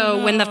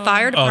 So when the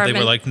fire Oh, department... they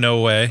were like, no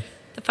way.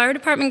 The fire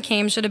department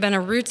came, should have been a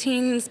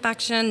routine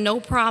inspection, no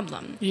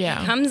problem.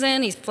 Yeah. He comes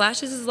in, he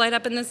flashes his light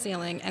up in the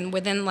ceiling, and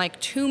within like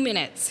 2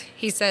 minutes,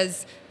 he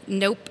says,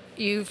 nope,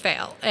 you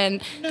fail.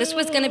 And this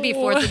was going to be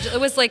 4th of July.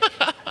 It was like,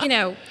 you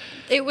know,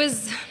 it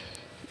was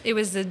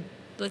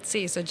let's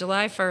see, so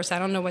July 1st, I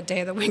don't know what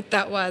day of the week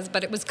that was,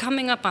 but it was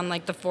coming up on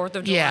like the 4th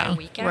of July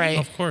weekend. Right.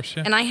 Of course,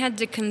 yeah. And I had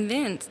to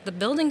convince the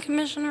building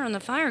commissioner and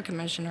the fire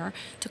commissioner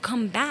to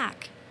come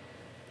back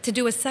to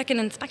do a second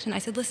inspection. I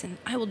said, listen,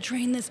 I will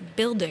drain this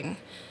building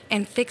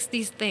and fix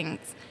these things.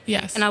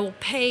 Yes. And I will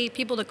pay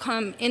people to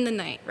come in the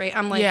night, right?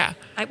 I'm like, Yeah.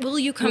 will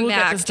you come We'll get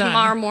back this done.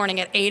 tomorrow morning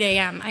at 8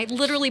 a.m.? I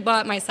literally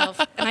bought myself,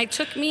 and I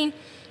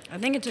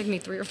think it took me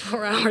 3 or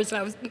 4 hours, and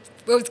I was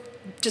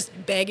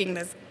just begging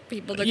this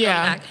people to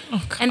Yeah. come back.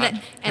 Oh, God. And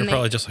You're they,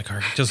 probably just like, all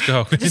right, just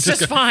go. It's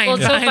just fine. well,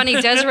 it's so fine. funny.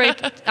 Desiree,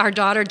 our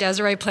daughter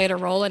Desiree, played a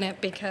role in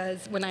it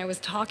because when I was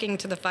talking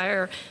to the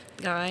fire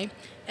guy,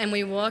 and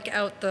we walk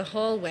out the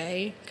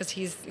hallway because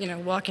he's, you know,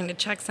 walking to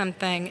check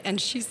something, and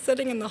she's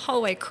sitting in the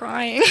hallway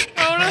crying.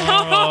 Oh,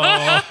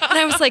 no. And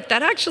I was like,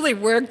 that actually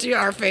worked to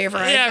our favor.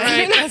 I Yeah,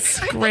 think. right. That's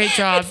great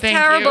job. Thank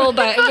Terrible, you.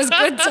 but it was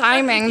good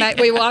timing that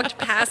we walked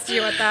past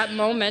you at that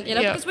moment, you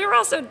know, Yeah. because we were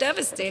all so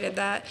devastated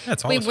that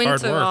That's all we this went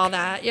hard through work. all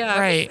that. Yeah,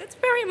 Right. It's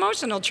very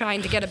emotional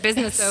trying to get a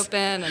business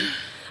open, and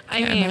I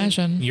Can't mean,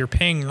 imagine. You're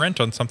paying rent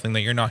on something that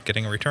you're not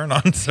getting a return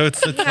on. So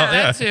it's not,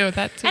 That too.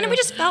 That too. and we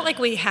just felt like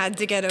we had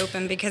to get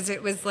open because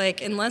it was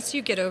like, unless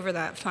you get over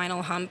that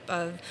final hump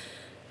of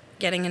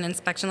getting an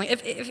inspection, like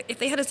if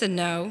they had said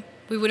no,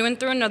 we would have went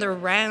through another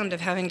round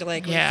of having to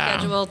like Yeah.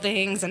 reschedule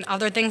things and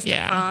other things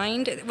Yeah. to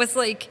find. It was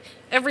like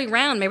every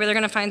round, maybe they're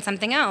going to find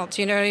something else.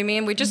 You know what I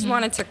mean? We just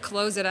wanted to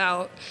close it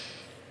out.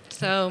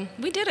 So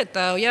we did it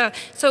though, yeah.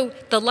 So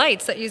the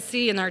lights that you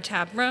see in our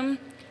tap room,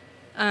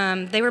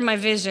 they were my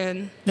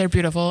vision. They're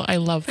beautiful. I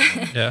love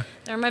them. Yeah.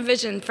 They're my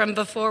vision from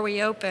before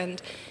we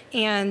opened.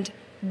 And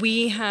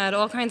we had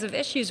all kinds of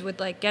issues with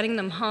like getting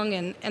them hung,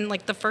 and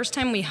like the first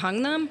time we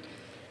hung them,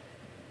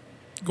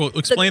 Well,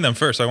 explain them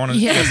first. I want to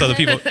Yeah. guess other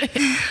people.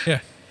 Yeah.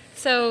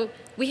 so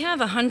we have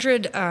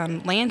 100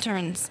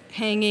 lanterns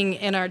hanging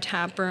in our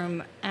tap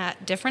room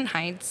at different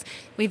heights.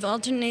 We've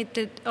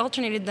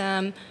alternated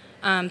them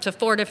to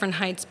 4 different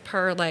heights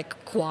per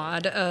like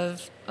quad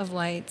of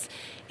lights.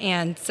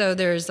 And so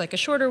there's like a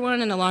shorter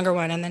one and a longer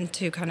one, and then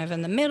 2 kind of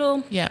in the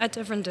middle at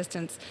different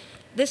distance.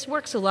 This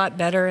works a lot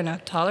better in a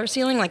taller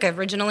ceiling. Like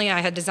originally I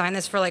had designed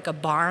this for like a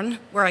barn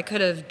where I could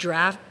have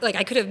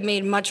I could have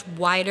made much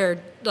wider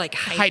like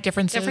height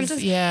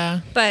differences.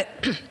 Yeah. But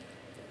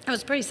I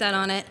was pretty set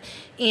on it,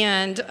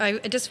 and I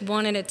just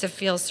wanted it to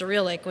feel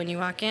surreal. Like when you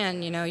walk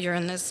in, you know, you're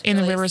in this In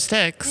the really River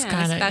Styx, yeah,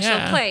 kind of. special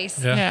Yeah.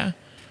 place. Yeah. Yeah.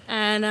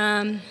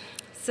 And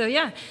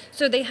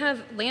so they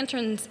have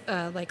lanterns,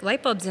 like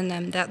light bulbs in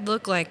them that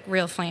look like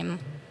real flame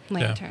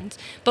lanterns.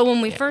 But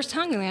when we first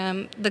hung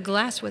them, the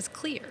glass was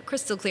clear,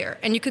 crystal clear,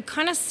 and you could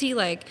kind of see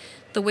like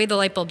the way the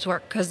light bulbs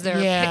work because they're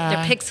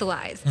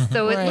pixelized.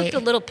 So it looked a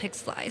little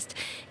pixelized.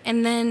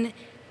 And then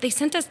they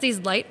sent us these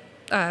light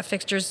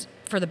fixtures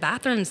for the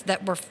bathrooms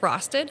that were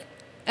frosted,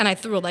 and I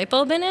threw a light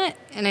bulb in it,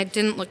 and it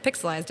didn't look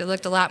pixelized. It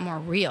looked a lot more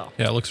real.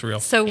 Yeah, it looks real.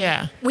 So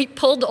Yeah. we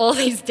pulled all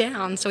these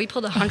down. So we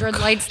pulled 100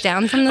 lights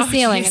down from the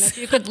ceiling. And jeez. if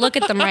you could look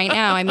at them right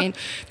now, I mean,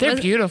 They're it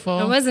was- beautiful.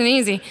 It wasn't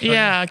easy.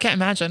 Yeah, I can't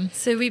imagine.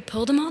 So we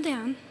pulled them all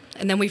down,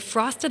 and then we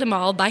frosted them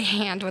all by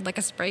hand with like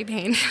a spray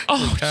paint.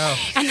 Oh, Cow.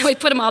 And then we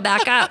put them all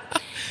back up.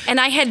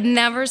 And I had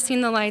never seen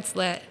the lights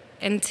lit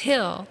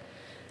until,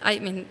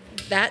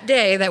 that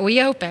day that we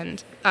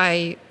opened.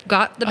 I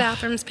got the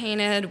bathrooms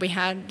painted. We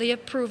had the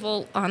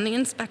approval on the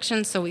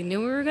inspection, so we knew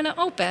we were going to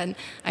open.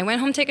 I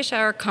went home, take a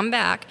shower, come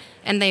back,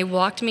 and they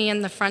walked me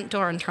in the front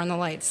door and turned the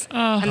lights.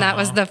 And that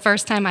was the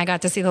first time I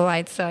got to see the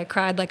lights, so I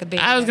cried like a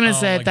baby. I was going to Oh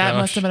say my that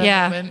gosh. must have been a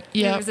yeah, moment. it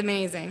Yeah. was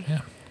amazing. Yeah.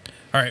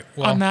 All right.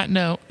 Well, On that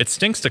note. it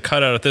stinks to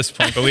cut out at this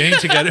point, but we need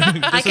to get it.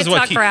 I could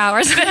talk for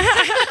hours.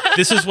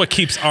 This is what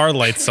keeps our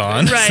lights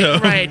on. Right, so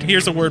right.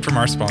 Here's a word from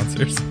our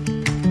sponsors.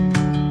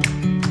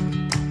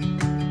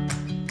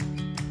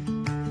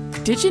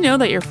 Did you know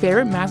that your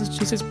favorite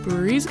Massachusetts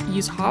breweries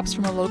use hops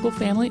from a local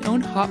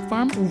family-owned hop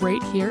farm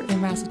right here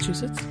in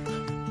Massachusetts?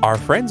 Our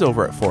friends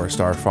over at 4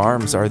 Star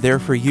Farms are there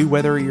for you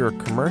whether you're a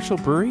commercial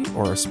brewery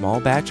or a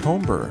small batch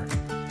home brewer.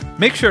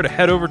 Make sure to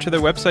head over to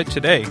their website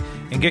today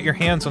and get your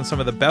hands on some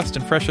of the best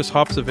and freshest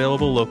hops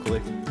available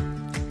locally.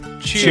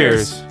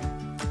 Cheers.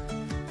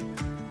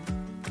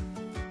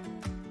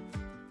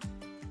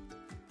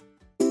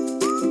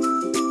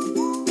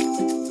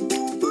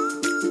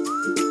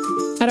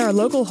 At our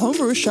local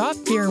homebrew shop,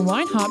 Beer and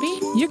Wine Hobby,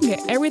 you can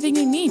get everything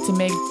you need to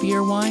make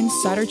beer, wine,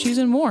 cider, cheese,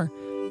 and more.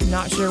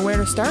 Not sure where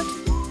to start?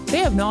 They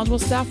have knowledgeable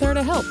staff there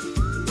to help.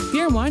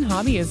 Beer and Wine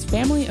Hobby is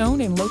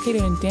family-owned and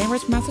located in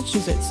Danvers,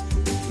 Massachusetts.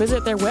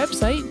 Visit their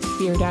website,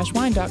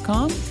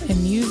 beer-wine.com, and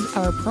use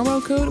our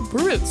promo code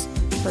BREWROOTS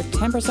for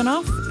 10%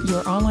 off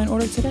your online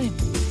order today.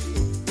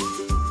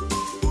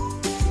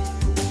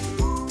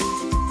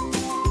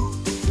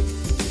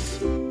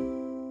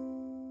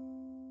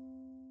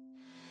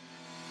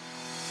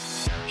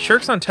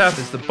 Shirks on Tap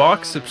is the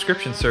box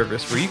subscription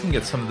service where you can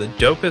get some of the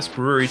dopest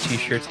brewery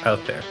t-shirts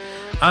out there.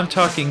 I'm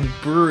talking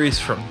breweries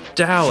from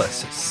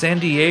Dallas, San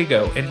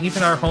Diego, and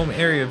even our home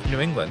area of New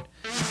England.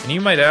 And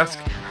you might ask,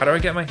 how do I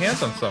get my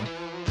hands on some?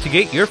 To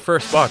get your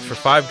first box for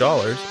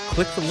 $5,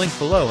 click the link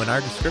below in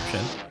our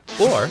description,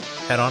 or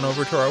head on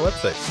over to our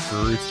website,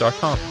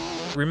 brewroots.com.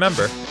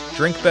 Remember,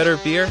 drink better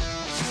beer,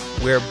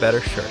 wear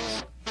better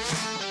shirts.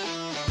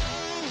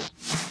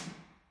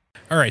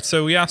 All right,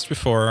 so we asked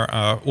before,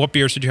 what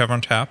beers did you have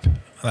on tap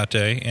that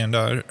day, and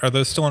are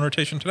those still on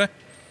rotation today?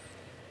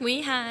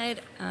 We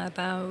had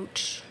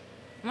about,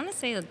 I want to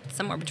say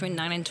somewhere between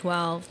 9 and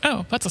 12.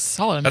 Oh, that's a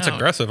solid amount. That's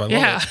aggressive. I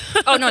love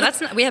it. Oh, no,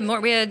 that's not, we had more.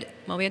 We had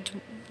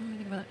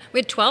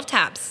 12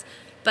 taps.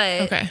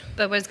 But Okay.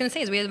 But what I was going to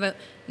say is we had about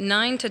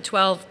 9 to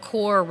 12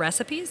 core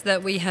recipes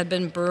that we had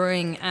been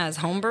brewing as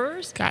home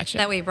brewers. Gotcha.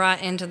 That we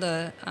brought into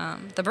the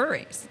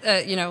breweries,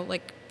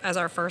 like as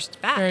our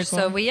first batch. Very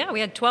So cool. we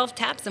had 12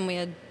 taps and we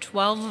had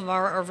 12 of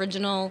our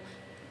original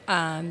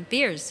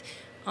beers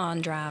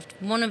on draft.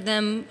 One of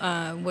them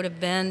would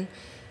have been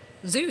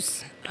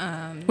Zeus.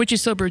 Which you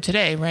still brew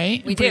today,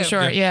 right? We I'm pretty do.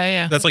 Sure.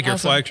 Yeah. That's like your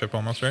Awesome. flagship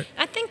almost, right?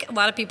 I think a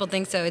lot of people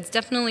think so. It's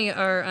definitely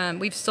our.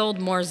 We've sold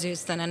more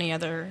Zeus than any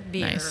other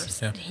beers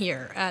Nice. Yeah.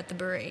 here at the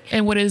brewery.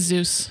 And what is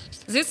Zeus?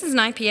 Zeus is an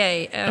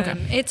IPA.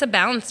 Okay. It's a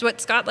balanced,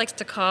 what Scott likes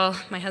to call,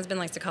 my husband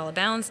likes to call a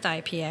balanced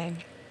IPA.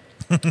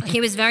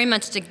 He was very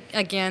much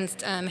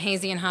against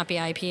hazy and hoppy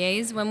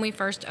IPAs when we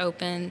first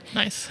opened.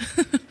 Nice.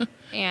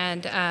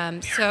 And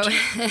so,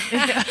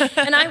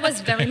 and I was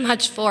very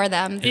much for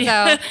them.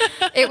 So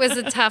it was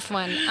a tough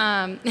one.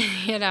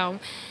 He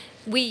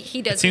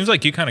does. It seems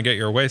like you kind of get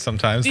your way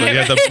sometimes. Like you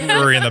have the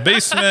brewery in the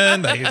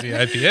basement, the hazy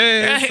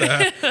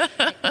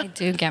IPAs. I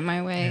do get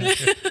my way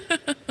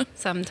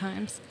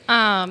sometimes.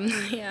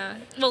 Yeah.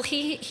 Well,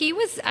 he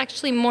was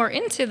actually more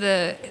into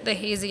the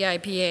hazy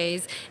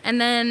IPAs, and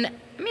then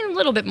a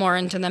little bit more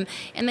into them.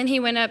 And then he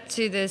went up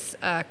to this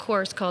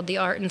course called the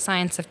Art and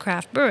Science of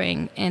Craft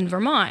Brewing in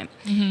Vermont,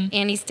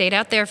 and he stayed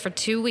out there for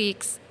 2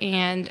 weeks.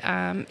 And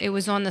it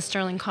was on the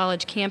Sterling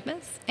College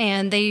campus,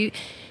 and they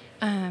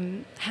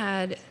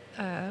had.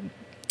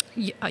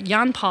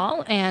 Jan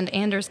Paul and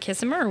Anders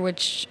Kissimer,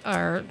 which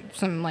are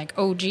some like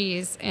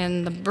OGs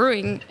in the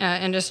brewing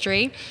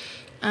industry,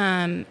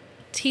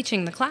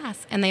 teaching the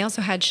class. And they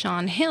also had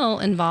Sean Hill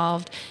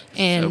involved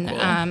in So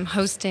cool.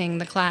 hosting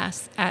the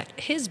class at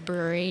his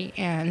brewery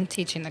and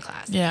teaching the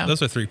class. Yeah.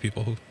 Those are three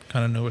people who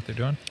kind of know what they're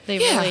doing. They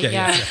Yeah. really,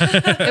 Yeah.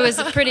 It was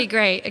a pretty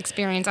great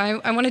experience.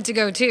 I wanted to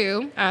go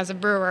too as a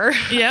brewer.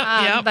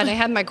 Yep. But I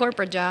had my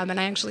corporate job and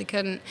I actually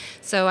couldn't.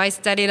 So I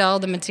studied all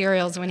the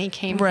materials when he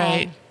came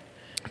Right. home.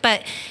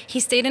 But he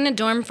stayed in a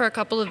dorm for a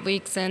couple of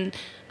weeks and,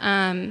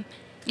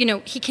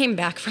 he came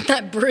back from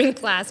that brewing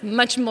class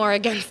much more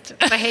against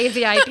the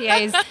hazy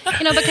IPAs,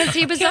 because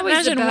he was Can't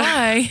always imagine about,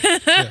 why.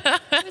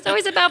 it was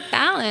always about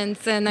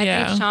balance. And I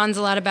Yeah. think Sean's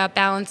a lot about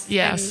balance.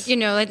 Yes.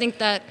 And, I think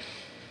that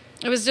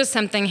it was just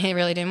something he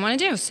really didn't want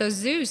to do. So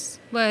Zeus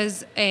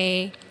was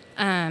a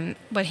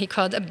what he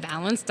called a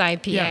balanced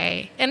IPA,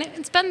 Yeah. and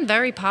it's been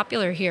very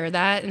popular here.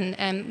 That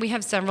and we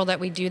have several that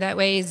we do that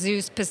way: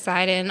 Zeus,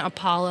 Poseidon,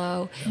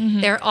 Apollo.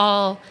 They're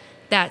all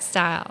that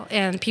style,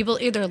 and people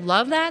either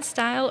love that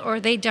style or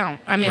they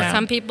don't. I mean, Yeah.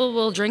 some people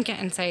will drink it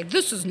and say,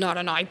 "This is not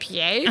an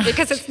IPA"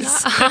 because it's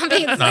not. I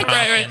mean, it's like,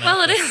 right.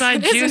 well, it is. It's not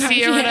it is an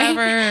juicy or IPA.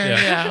 whatever.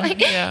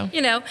 Yeah.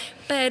 Yeah.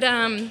 But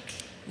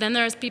then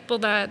there's people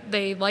that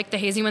they like the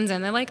hazy ones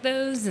and they like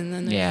those, and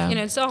then Yeah.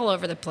 it's all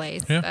over the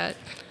place. Yeah. But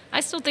I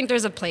still think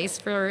there's a place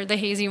for the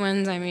hazy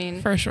ones. I mean,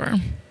 For sure.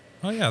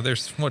 Oh yeah,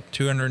 there's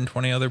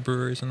 220 other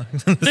breweries in the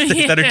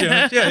state that are doing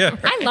it. Yeah.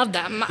 I love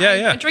them.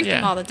 Yeah. I drink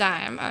them Yeah. all the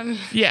time.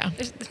 Yeah.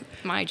 It's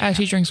my jam.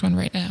 She drinks one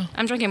right now.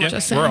 I'm drinking Yeah,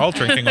 one. we're all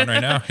drinking one right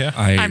now. Yeah.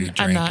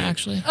 I'm not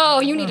actually. Oh,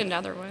 you need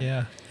another one.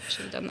 Yeah.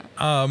 Should have done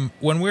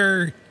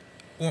that.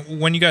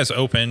 When you guys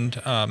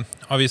opened,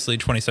 obviously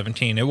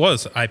 2017, it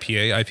was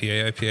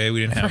IPA. We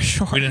didn't have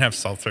sure. we didn't have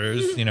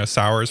seltzers.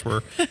 Sours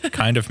were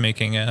kind of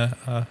making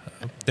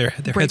their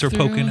heads were Breakthrough,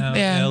 poking out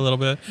yeah. a little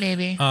bit.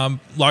 Maybe.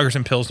 Lagers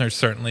and pilsners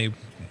certainly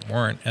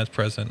weren't as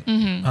present.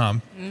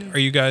 Mm-hmm. Are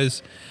you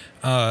guys?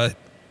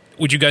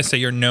 Would you guys say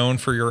you're known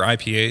for your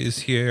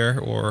IPAs here,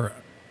 or?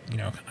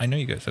 I know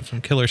you guys have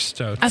some killer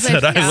stouts I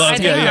think- that I yeah, love. I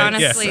think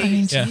honestly, I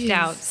mean, Yeah. geez.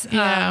 stouts.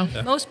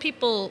 Yeah. Most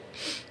people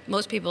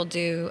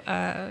do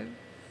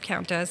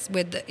count us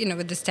with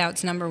the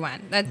stouts number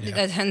one. That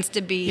tends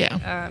to be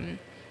Yeah.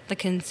 the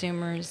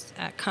consumers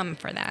come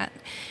for that.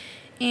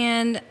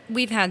 And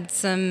we've had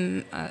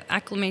some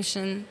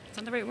acclamation. Is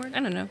that the right word? I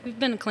don't know. We've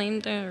been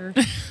acclaimed or,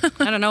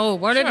 I don't know,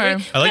 awarded. Sure.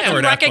 I like the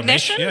word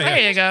recognition. acclamation.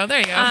 There you go. There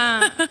you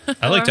go.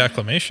 I liked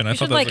acclamation. I We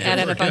thought should that was a good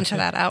edit a word. bunch of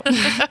that out.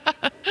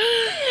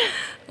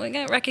 We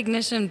got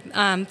recognition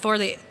for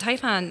the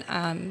Typhon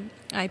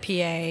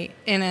IPA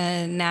in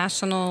a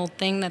national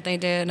thing that they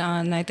did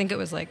on, I think it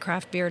was like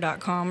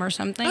craftbeer.com or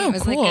something. Oh, It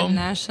was cool. like a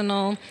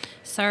national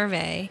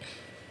survey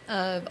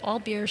of all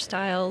beer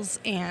styles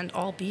and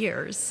all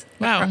beers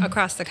Wow.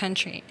 across the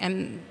country.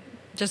 And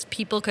just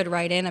people could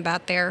write in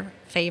about their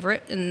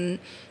favorite, and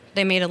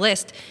they made a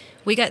list.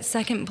 We got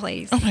second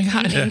place Oh my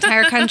God. in the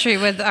entire country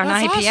with our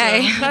That's IPA,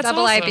 awesome. That's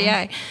double awesome.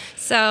 IPA.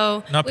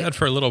 So Not bad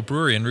for a little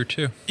brewery in Route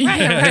 2.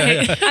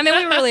 right. I mean,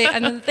 we really,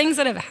 and the things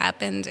that have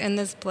happened in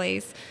this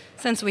place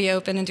since we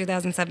opened in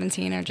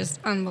 2017 are just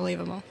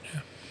unbelievable.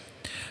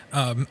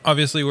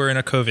 Obviously, we're in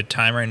a COVID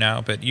time right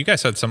now, but you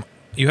guys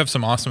you have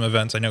some awesome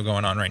events I know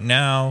going on right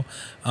now,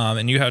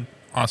 and you had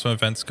awesome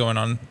events going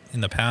on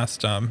in the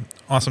past.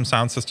 Awesome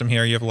sound system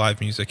here. You have live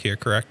music here,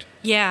 correct?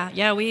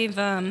 Yeah, we have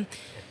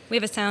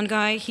a sound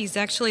guy. He's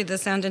actually the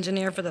sound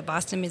engineer for the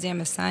Boston Museum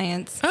of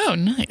Science. Oh,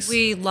 nice.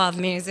 We love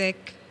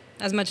music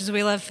as much as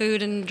we love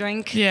food and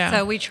drink. Yeah.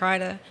 So we try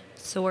to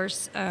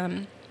source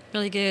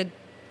really good,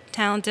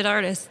 talented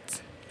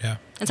artists. Yeah.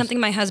 And something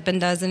my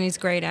husband does, and he's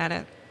great at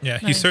it. Yeah,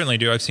 you Nice. certainly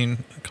do. I've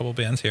seen a couple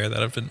bands here that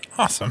have been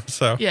awesome.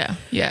 So Yeah.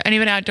 And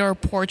even outdoor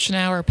porch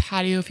now, or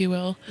patio, if you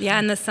will. Yeah,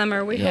 in the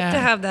summer. We Yeah. hope to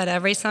have that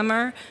every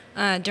summer.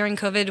 During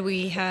COVID,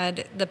 we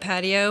had the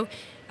patio,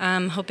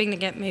 hoping to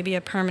get maybe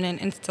a permanent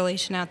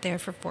installation out there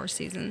for 4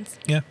 seasons.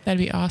 yeah. That'd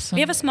be awesome.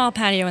 We have a small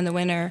patio in the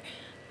winter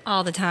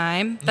all the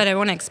time, but I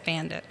want to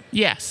expand it.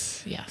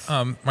 Yes.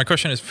 My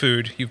question is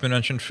food. You've been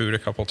mentioned food a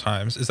couple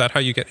times. Is that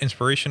how you get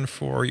inspiration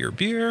for your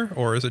beer,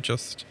 or is it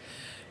just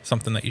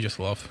something that you just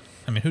love?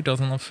 I mean, who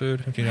doesn't love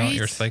food? If you don't, Right.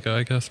 you're a psycho,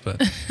 I guess.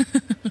 But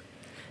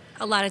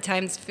A lot of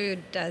times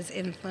food does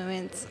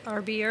influence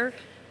our beer.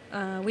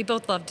 We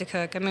both love to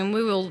cook. I mean,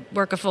 we will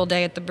work a full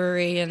day at the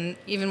brewery and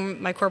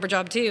even my corporate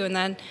job too, and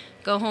then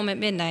go home at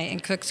midnight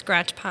and cook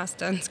scratch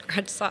pasta and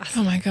scratch sauce.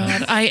 Oh my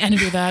God. I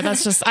envy that.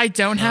 That's just, I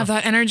don't have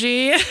that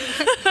energy.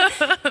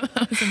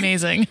 That's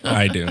amazing.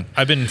 I do.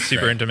 I've been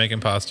super into making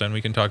pasta, and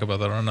we can talk about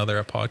that on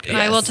another podcast.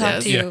 I will Yes, talk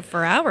yes. to you Yeah.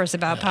 for hours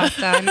about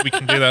pasta. We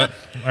can do that.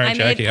 All right, I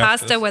Jackie, made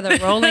after pasta this. with a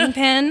rolling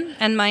pin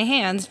and my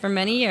hands for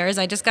many years.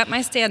 I just got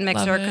my stand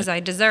mixer Love it. because I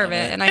deserve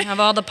it, and I have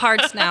all the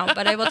parts now.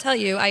 But I will tell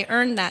you, I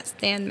earned that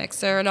stand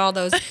mixer and all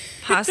those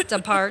pasta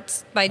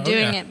parts by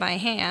doing yeah. it by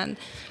hand.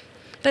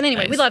 But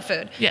anyway, we Nice. love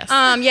food. Yes.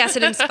 Yes,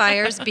 it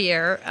inspires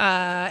beer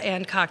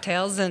and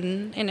cocktails,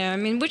 and I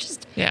mean,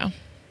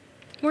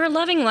 we're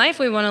loving life.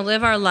 We want to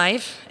live our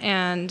life,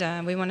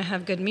 and we want to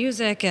have good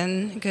music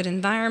and good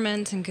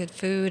environment and good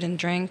food and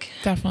drink.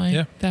 Definitely.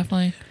 Yeah.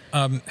 Definitely.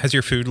 Has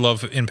your food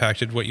love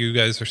impacted what you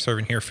guys are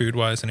serving here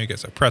food-wise? I know you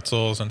guys have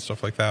pretzels and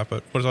stuff like that,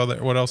 but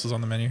what else is on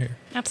the menu here?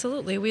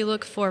 Absolutely. We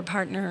look for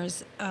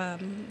partners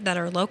that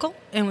are local,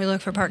 and we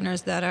look for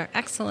partners that are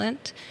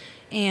excellent.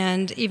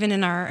 And even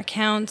in our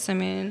accounts, I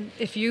mean,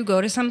 if you go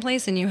to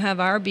someplace and you have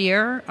our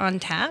beer on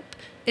tap,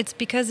 it's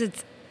because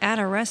it's at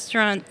a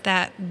restaurant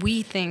that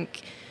we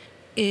think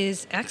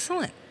is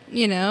excellent,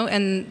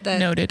 and that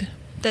Noted.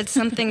 that's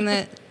something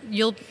that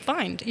you'll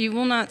find. You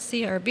will not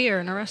see our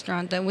beer in a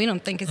restaurant that we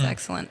don't think is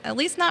excellent, at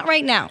least not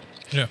right now.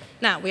 Yeah.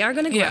 Now, we are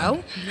going to Yeah.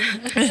 grow,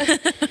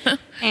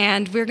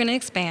 and we're going to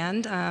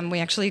expand. We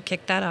actually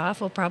kicked that off.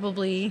 We'll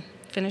probably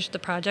finish the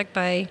project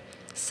by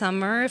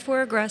summer if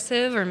we're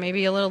aggressive, or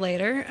maybe a little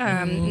later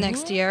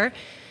next year.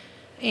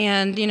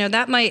 And,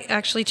 that might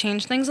actually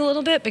change things a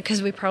little bit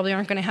because we probably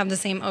aren't going to have the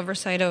same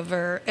oversight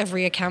over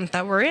every account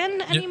that we're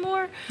in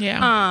anymore.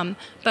 Yeah.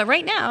 But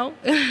right now,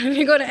 if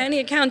you go to any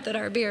account that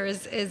our beer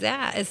is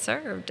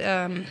served,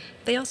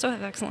 they also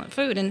have excellent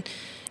food. And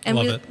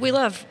Love it. we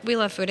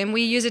love food, and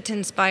we use it to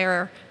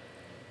inspire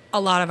a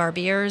lot of our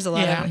beers. A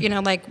lot Yeah.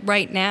 of, like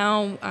right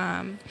now,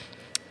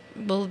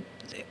 we'll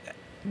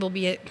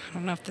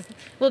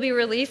be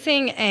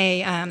releasing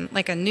a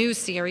like a new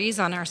series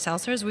on our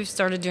seltzers. We've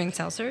started doing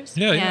seltzers.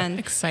 Yeah, yeah. And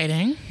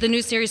Exciting. the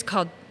new series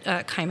called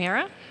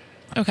Chimera.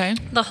 Okay.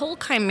 The whole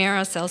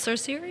Chimera seltzer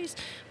series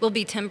will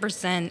be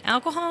 10%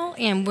 alcohol,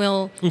 and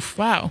will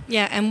Wow. be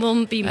As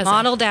a-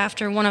 modeled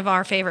after one of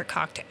our favorite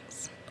cocktails.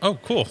 Oh,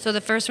 cool. So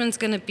the first one's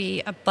going to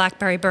be a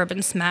blackberry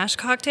bourbon smash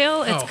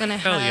cocktail. It's Oh, going to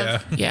hell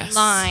have Yes.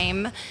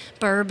 lime,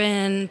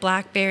 bourbon,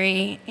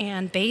 blackberry,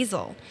 and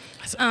basil.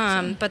 That's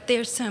awesome. But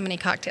there's so many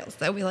cocktails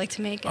that we like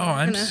to make. Oh, and we're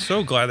I'm gonna-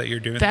 so glad that you're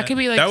doing that. That could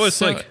be like, that was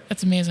so, like,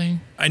 that's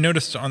amazing. I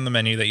noticed on the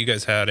menu that you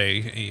guys had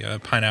a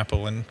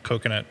pineapple and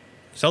coconut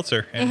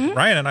seltzer, and Mm-hmm.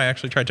 Ryan and I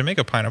actually tried to make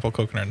a pineapple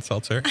coconut and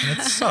seltzer, and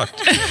it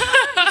sucked.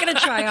 We're going to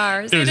try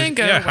ours. It was didn't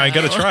go I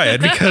got to well. try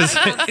it because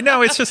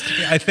it's just,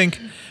 I think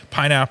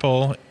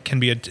pineapple can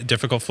be a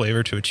difficult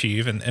flavor to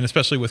achieve, and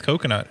especially with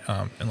coconut,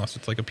 unless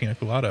it's like a pina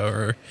colada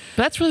or.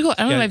 But that's really cool.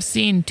 I don't know Yeah. if I've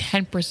seen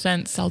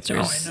 10%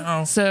 seltzers. Oh, I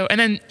know. So,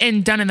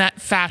 and done in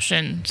that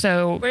fashion.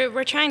 So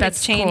We're trying to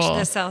That's change cool.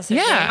 the seltzer.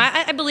 Yeah.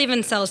 game. I believe in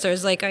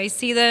seltzers. Like, I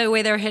see the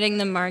way they're hitting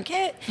the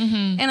market,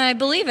 and I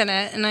believe in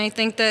it. And I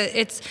think that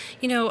it's,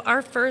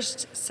 our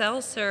first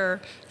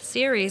seltzer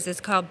series is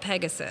called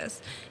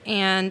Pegasus,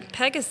 and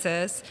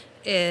Pegasus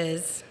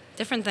is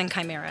different than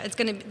Chimera. It's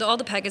going to all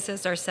the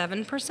Pegasus are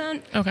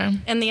 7%. Okay.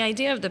 And the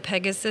idea of the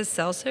Pegasus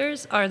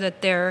seltzers are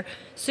that they're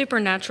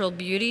supernatural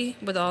beauty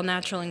with all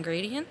natural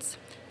ingredients.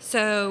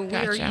 So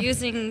we're Gotcha.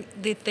 using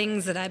the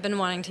things that I've been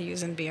wanting to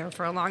use in beer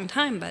for a long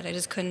time, but I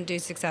just couldn't do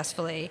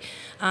successfully,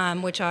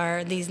 which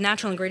are these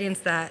natural ingredients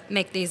that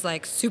make these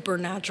like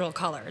supernatural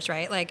colors,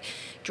 right? Like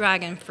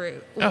dragon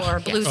fruit or Oh,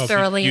 blue yes. Oh,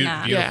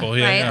 spirulina. beautiful.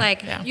 Yeah. Yeah. Right, yeah.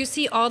 like Yeah. you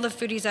see all the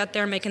foodies out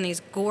there making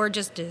these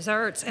gorgeous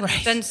desserts, and Right.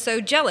 I've been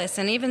so jealous.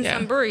 And even Yeah.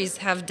 some breweries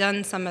have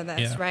done some of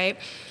this, Yeah. right?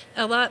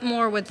 A lot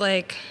more with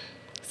like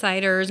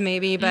ciders,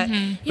 maybe, but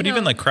But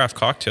even like craft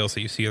cocktails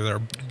that you see that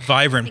are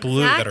vibrant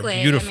blue that are Exactly.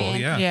 I beautiful.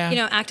 mean,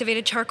 yeah.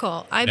 activated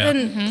charcoal. I've Yeah.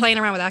 been playing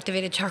around with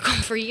activated charcoal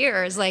for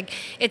years. Like,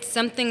 it's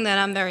something that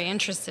I'm very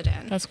interested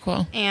in. That's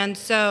cool. And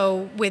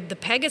so with the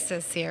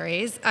Pegasus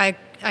series,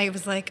 I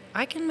was like,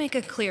 I can make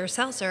a clear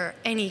seltzer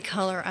any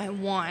color I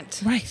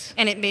want. Right.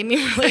 And it made me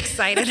really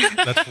excited.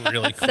 That's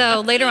really cool.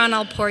 So later on,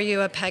 I'll pour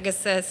you a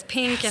Pegasus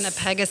pink and a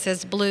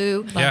Pegasus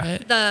blue. Love Yeah.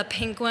 it. The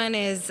pink one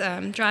is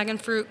dragon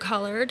fruit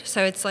colored,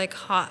 so it's like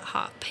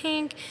hot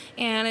pink,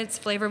 and it's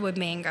flavored with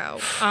mango.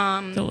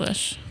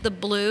 Delish. The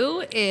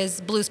blue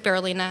is blue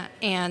spirulina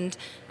and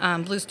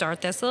blue star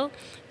thistle,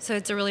 so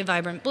it's a really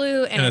vibrant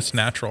blue, And it's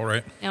natural,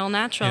 right? all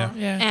natural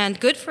Yeah. Yeah. and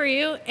good for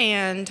you,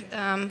 and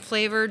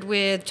flavored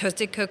with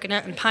toasted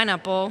coconut and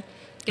pineapple.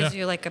 Gives Yeah.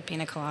 you like a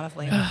pina colada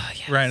flavor.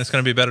 Ryan, it's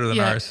going to be better than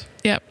ours.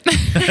 Yep.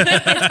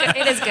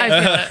 It is good.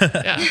 I feel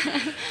it.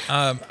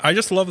 Yeah. I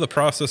just love the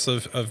process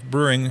of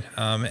brewing,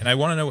 and I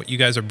want to know what you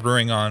guys are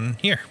brewing on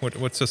here.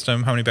 What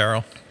system? How many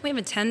barrel? We have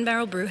a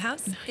 10-barrel brew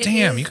house. It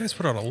Damn, is- you guys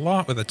put out a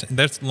lot with it.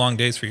 That's long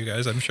days for you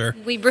guys, I'm sure.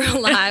 We brew a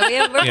lot. We're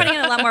Yeah. putting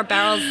in a lot more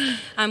barrels.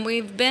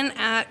 We've been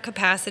at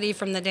capacity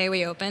from the day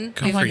we opened.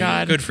 Good Oh my for you.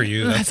 God. Good for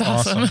you. That's,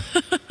 That's awesome.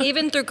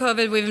 Even through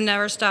COVID, we've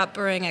never stopped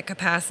brewing at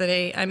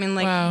capacity. I mean,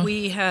 like, Wow.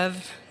 we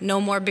have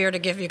no more beer to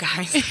give you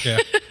guys. Yeah.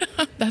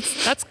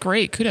 That's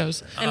great.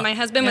 Kudos. And my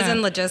husband was Yeah.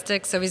 in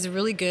logistics, so he's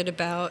really good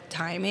about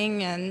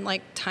timing and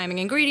like timing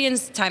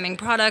ingredients, timing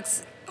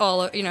products,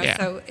 Yeah.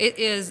 so it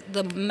is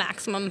the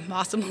maximum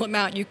possible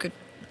amount you could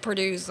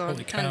produce on a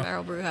Holy cow.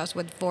 10-barrel brew house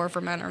with 4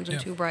 fermenters and Yeah.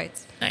 2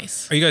 brights.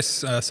 Nice. Are you guys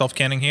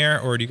self-canning here,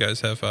 or do you guys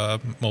have a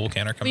mobile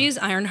canner We coming? use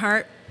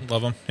Ironheart.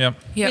 Love them. Yep.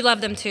 Yep. We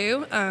love them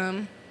too.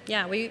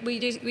 Yeah, we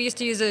used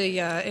to use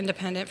a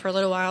independent for a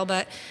little while,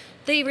 but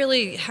they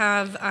really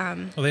have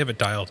Well, they have it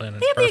dialed in.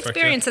 they have the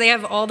experience. So they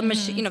have all the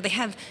machine. They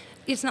have.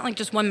 It's not like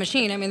just one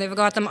machine. I mean, they've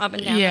got them up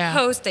and down Yeah. the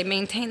coast. They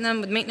maintain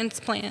them with maintenance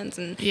plans,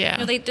 and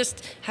Yeah. they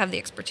just have the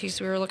expertise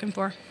we were looking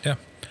for. Yeah.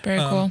 Very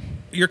cool.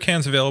 Your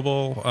can's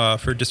available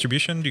for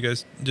distribution. Do you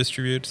guys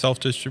distribute,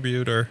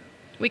 self-distribute, or?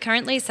 We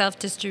currently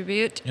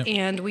self-distribute, Yep.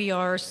 and we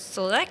are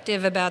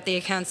selective about the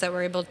accounts that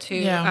we're able to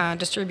Yeah.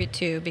 distribute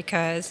to,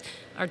 because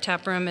our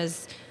tap room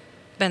has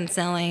been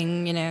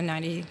selling,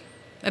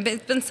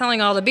 it's been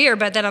selling all the beer,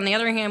 but then on the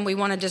other hand, we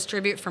want to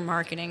distribute for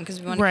marketing because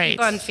we want to Right.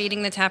 keep on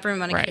feeding the tap room, we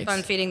want to keep Right.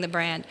 on feeding the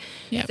brand.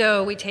 Yep.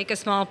 So we take a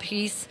small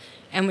piece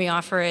and we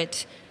offer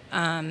it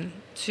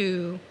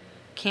to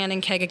can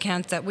and keg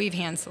accounts that we've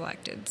hand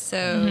selected. So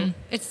Mm-hmm.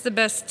 it's the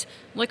best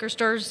liquor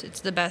stores, it's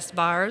the best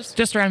bars.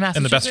 Just around And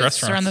the Massachusetts, best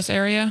restaurants. around this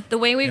area. The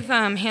way we've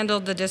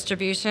handled the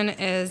distribution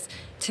is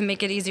to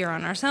make it easier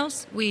on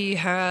ourselves. We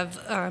have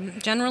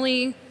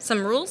generally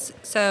some rules.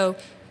 So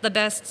the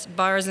best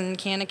bars and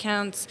can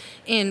accounts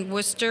in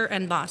Worcester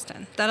and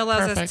Boston. That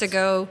allows us Perfect. to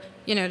go,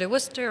 to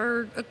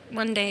Worcester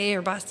one day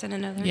or Boston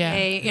another Yeah.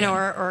 day,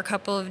 or a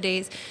couple of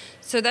days.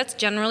 So that's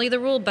generally the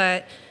rule,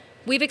 but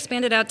we've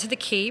expanded out to the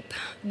Cape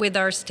with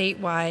our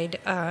statewide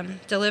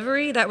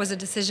delivery. That was a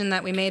decision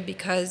that we made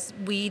because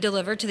we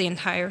deliver to the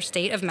entire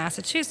state of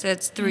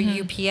Massachusetts through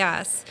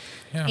UPS.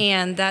 Yeah.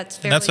 And that's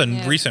fairly That's a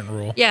new. recent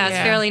rule. Yeah, it's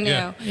Yeah. fairly new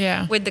Yeah.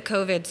 Yeah. with the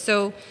COVID.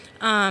 So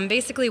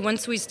basically,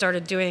 once we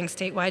started doing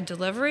statewide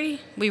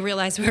delivery, we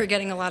realized we were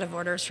getting a lot of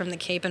orders from the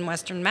Cape and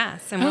Western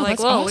Mass. And Oh, we're like,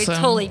 that's whoa, we awesome.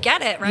 totally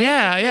get it, right?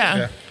 Yeah, yeah.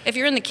 Yeah. If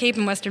you're in the Cape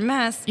and Western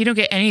Mass, You don't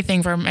get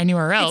anything from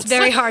anywhere else. it's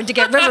very hard to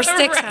get River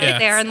Styx out Yeah.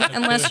 there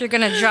unless you're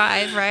going to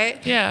drive, right?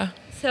 Yeah.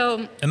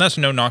 So And that's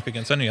no knock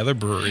against any other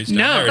breweries down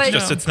No, there. It's but-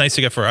 just it's nice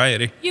to get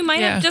variety. you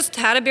might Yeah. have just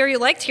had a beer you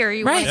liked here.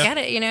 You Right. want to Yeah. get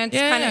it. It's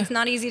Yeah, kind of yeah. it's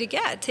not easy to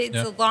get. It's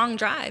Yeah. a long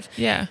drive.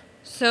 Yeah.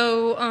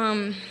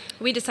 So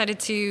we decided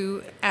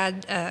to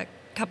add a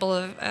couple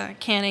of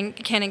can and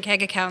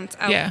keg accounts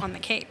out Yeah. on the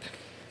Cape.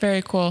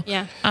 Very cool.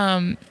 Yeah.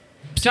 So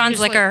John's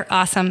just like- Liquor,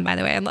 awesome, by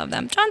the way. I love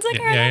them. John's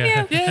Liquor, Yeah, I yeah.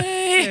 love you. Yay.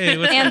 Hey,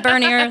 what's And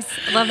Berniers,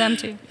 I love them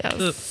too.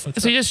 Yes.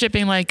 So you're just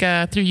shipping like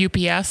through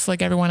UPS,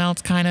 like everyone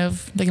else, kind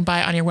of. They can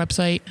buy it on your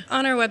website.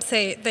 On our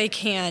website, they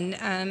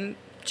can.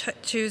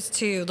 choose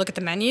to look at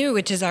the menu,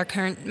 which is our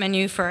current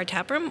menu for our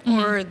tap room,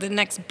 or the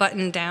next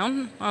button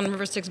down on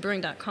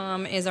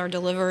riverstyxbrewing.com is our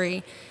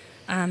delivery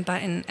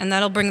button, and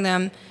that'll bring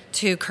them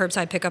to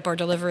curbside pickup or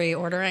delivery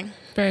ordering.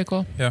 Very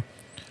cool. Yeah.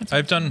 I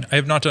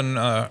have not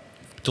done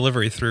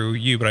delivery through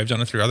you, but I've done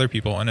it through other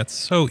people, and it's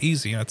so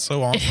easy and it's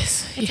so awesome.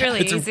 It's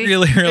really It's easy.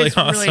 really, really It's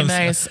awesome. really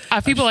nice.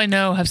 People I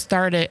know have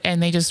started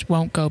and they just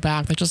won't go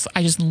back.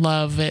 I just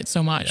love it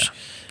so much.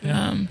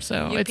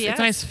 So it's a UPS?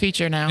 nice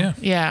feature now.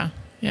 Yeah.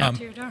 Yeah.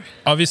 To your door.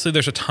 Obviously,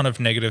 there's a ton of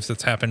negatives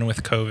that's happened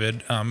with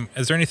COVID.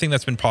 Is there anything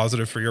that's been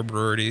positive for your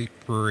brewery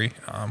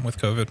with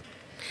COVID?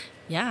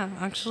 Yeah,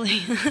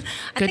 actually. I Good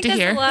think to there's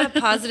hear. a lot of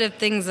positive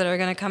things that are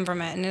going to come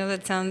from it. I know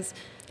that sounds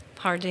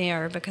hard to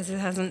hear because it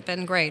hasn't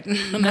been great.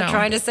 I'm not No.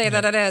 trying to say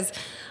that it is.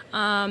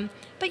 But,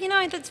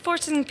 it's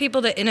forcing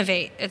people to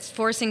innovate. It's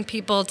forcing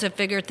people to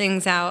figure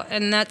things out.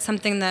 And that's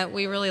something that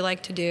we really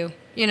like to do.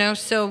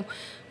 So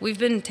we've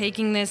been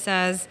taking this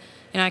as,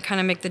 I kind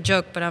of make the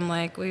joke, but I'm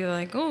like,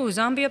 oh,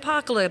 zombie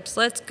apocalypse,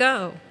 let's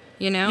go.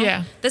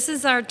 Yeah. This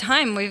is our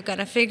time. We've got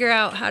to figure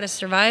out how to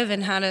survive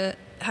and how to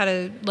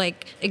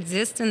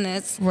exist in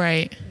this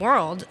Right.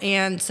 world.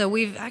 And so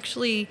we've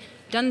actually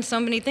done so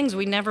many things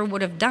we never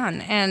would have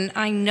done. And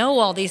I know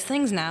all these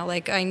things now.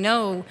 Like, I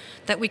know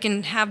that we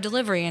can have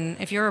delivery.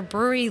 And if you're a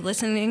brewery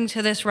listening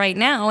to this right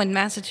now in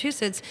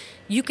Massachusetts,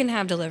 you can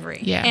have delivery.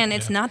 Yeah. And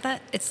it's not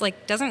that,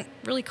 doesn't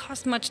really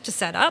cost much to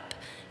set up.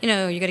 You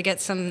got to get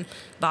some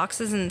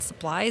boxes and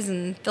supplies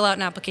and fill out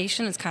an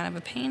application. It's kind of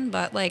a pain,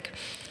 but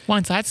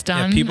Once that's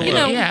done,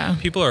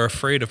 People are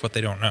afraid of what they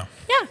don't know.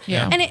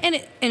 Yeah.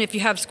 And if you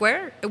have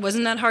Square, it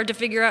wasn't that hard to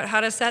figure out how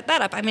to set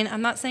that up. I mean,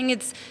 I'm not saying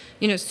it's,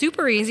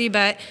 super easy,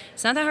 but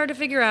it's not that hard to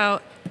figure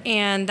out.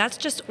 And that's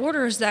just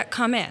orders that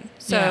come in.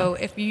 So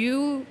if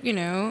you,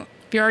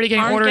 if you're already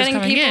getting aren't orders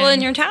getting coming people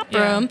in your tap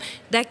Yeah. room,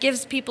 that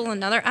gives people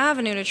another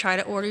avenue to try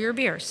to order your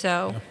beer.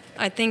 So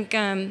I think,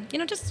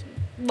 just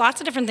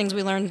lots of different things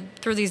we learned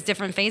through these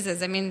different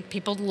phases. I mean,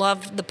 people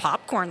love the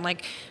popcorn.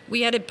 Like,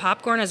 we added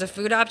popcorn as a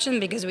food option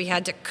because we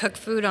had to cook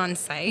food on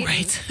site.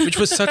 Right. Which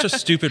was such a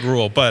stupid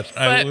rule, but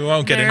we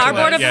won't get there into Our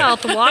that Board of yet.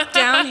 Health walked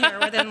down here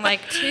within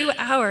 2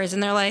 hours,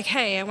 and they're like,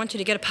 "Hey, I want you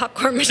to get a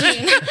popcorn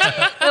machine."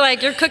 They're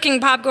like, "You're cooking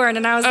popcorn,"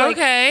 and I was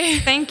Okay.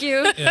 like, "Thank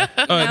you."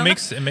 Oh, it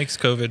makes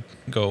COVID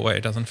go away,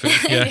 doesn't food?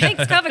 Yeah. It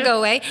makes COVID go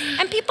away,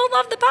 and people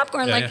love the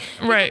popcorn. Yeah, like, yeah.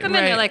 people Right, come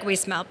in, they're right. like, "We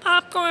smell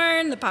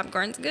popcorn. The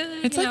popcorn's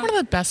good." It's one of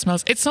the best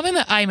smells. It's something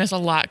that I miss a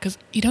lot because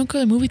you don't go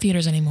to movie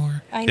theaters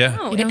anymore. I Yeah.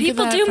 know, You and don't get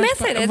people that do fresh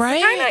miss it. It's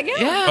right? kinda,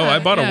 Yeah. Oh, I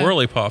bought a yeah.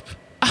 Whirly Pop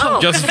Oh,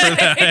 just for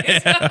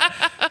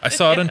that. I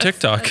saw it on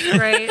TikTok.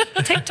 right.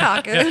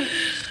 TikTok.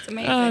 It's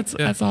amazing. Oh,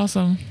 that's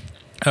awesome.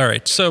 All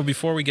right, so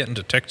before we get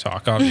into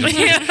TikTok,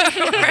 obviously,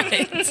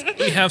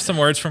 we have some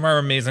words from our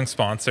amazing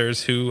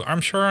sponsors who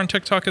I'm sure are on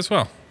TikTok as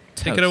well.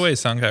 Take it Totes. away,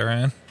 Sound Guy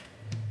Ryan.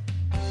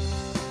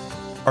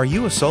 Are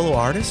you a solo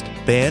artist,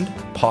 band,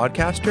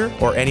 podcaster,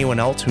 or anyone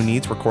else who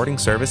needs recording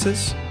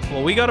services?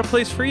 Well, we got a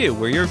place for you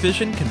where your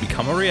vision can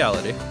become a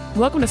reality.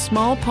 Welcome to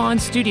Small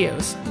Pond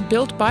Studios,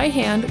 built by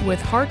hand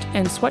with heart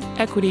and sweat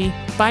equity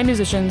by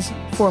musicians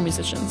for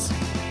musicians.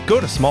 Go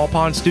to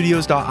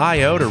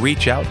smallpondstudios.io to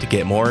reach out to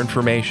get more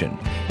information.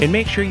 And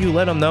make sure you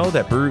let them know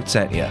that Brute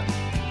sent you.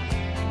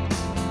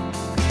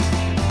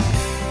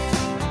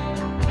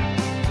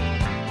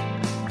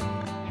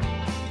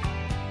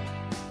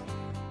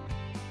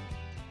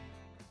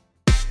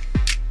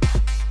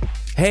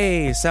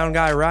 Hey, Sound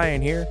Guy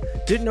Ryan here.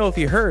 Didn't know if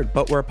you heard,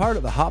 but we're a part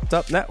of the Hopped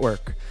Up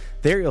Network.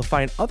 There you'll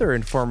find other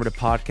informative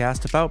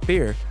podcasts about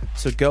beer.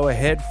 So go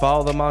ahead,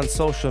 follow them on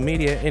social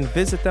media, and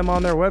visit them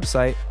on their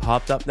website,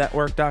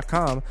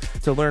 hoppedupnetwork.com,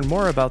 to learn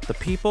more about the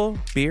people,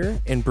 beer,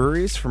 and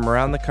breweries from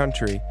around the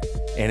country.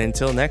 And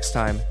until next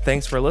time,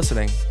 thanks for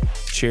listening.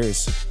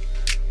 Cheers.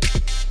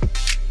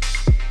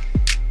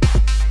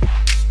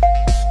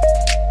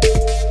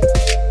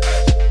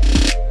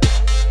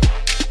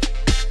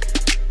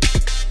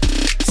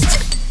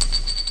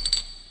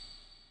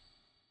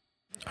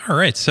 All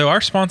right, so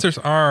our sponsors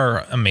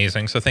are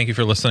amazing, so thank you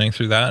for listening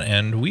through that.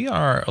 And we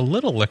are a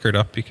little liquored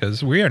up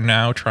because we are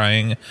now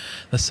trying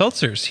the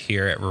seltzers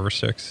here at River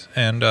Styx.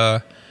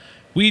 And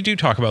we do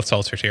talk about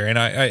seltzers here, and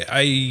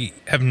I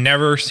have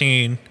never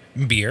seen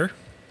beer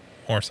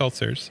or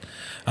seltzers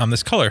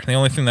this color. The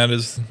only thing that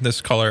is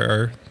this color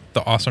are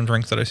the awesome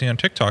drinks that I see on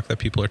TikTok that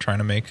people are trying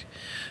to make.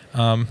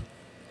 I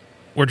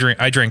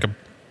drank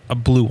a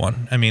blue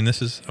one. I mean,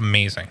 this is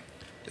amazing.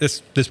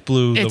 This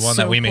blue, the It's one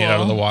so that we made out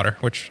of the cool. water,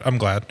 which I'm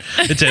glad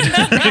it did.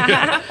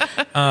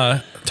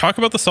 Talk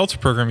about the seltzer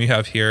program you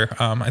have here.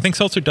 I think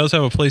seltzer does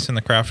have a place in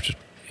the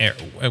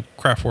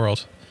craft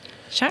world.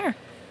 Sure.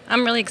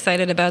 I'm really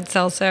excited about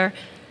seltzer,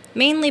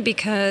 mainly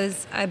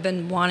because I've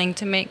been wanting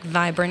to make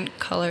vibrant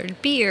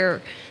colored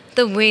beer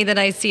the way that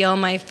I see all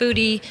my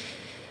foodie,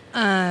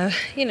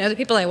 the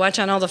people I watch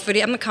on all the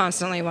foodie. I'm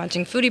constantly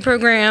watching foodie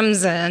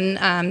programs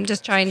and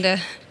just trying to,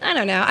 I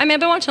don't know. I mean, I've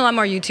been watching a lot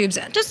more YouTubes,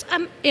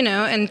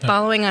 and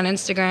following on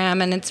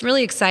Instagram. And it's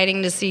really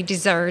exciting to see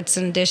desserts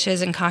and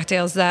dishes and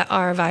cocktails that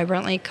are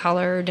vibrantly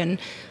colored. And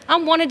I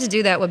wanted to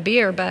do that with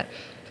beer, but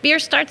beer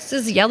starts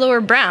as yellow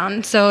or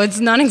brown, so it's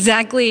not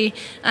exactly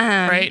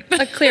Right.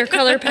 a clear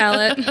color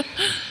palette.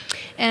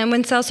 And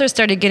when seltzer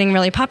started getting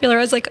really popular,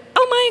 I was like,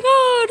 oh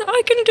my God,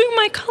 I can do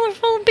my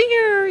colorful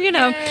beer, you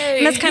know. Yay.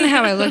 And that's kind of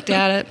how I looked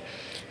at it.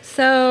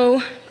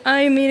 So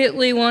I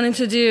immediately wanted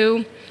to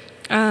do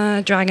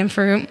dragon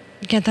fruit,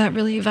 get that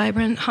really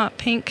vibrant hot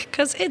pink,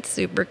 because it's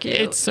super cute.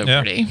 It's so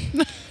Yeah. pretty.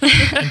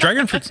 And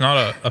dragon fruit's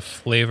not a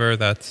flavor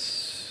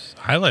that's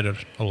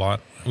highlighted a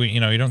lot. You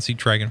don't see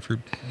dragon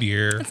fruit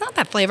beer. It's not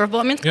that flavorful.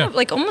 I mean, it's Yeah. got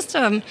like almost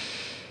an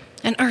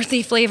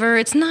earthy flavor.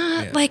 It's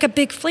not like a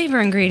big flavor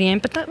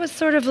ingredient, but that was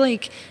sort of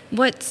like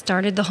what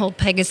started the whole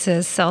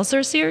Pegasus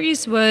Seltzer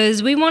series.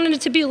 Was we wanted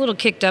it to be a little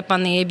kicked up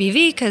on the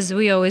ABV because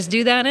we always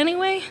do that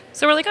anyway.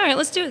 So we're like, all right,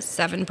 let's do a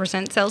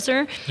 7%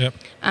 seltzer. Yep.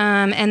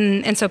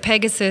 And so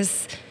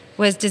Pegasus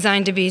was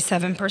designed to be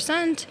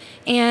 7%.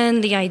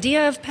 And the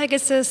idea of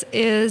Pegasus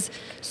is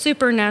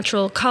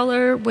supernatural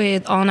color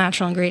with all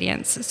natural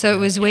ingredients. So it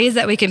was ways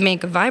that we could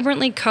make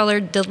vibrantly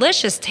colored,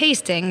 delicious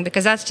tasting,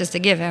 because that's just a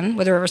given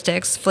with River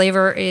Styx.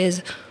 Flavor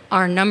is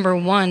our number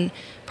one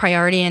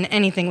priority in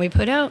anything we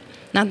put out.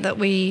 Not that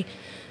we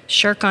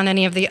shirk on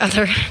any of the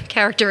other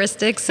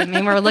characteristics. I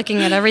mean, we're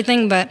looking at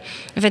everything, but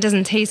if it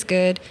doesn't taste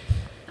good,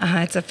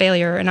 it's a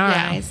failure in our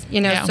eyes,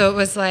 Yeah. So it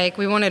was like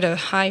we wanted a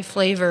high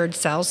flavored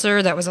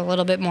seltzer that was a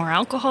little bit more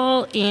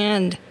alcohol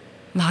and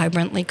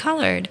vibrantly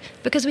colored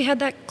because we had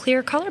that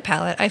clear color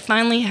palette. I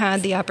finally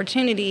had the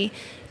opportunity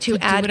to Do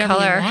add whatever you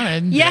color.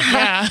 wanted.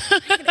 Yeah,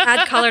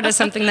 add color to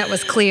something that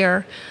was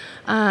clear.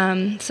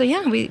 So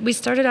yeah, we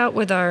started out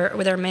with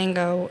our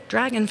mango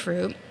dragon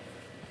fruit,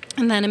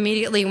 and then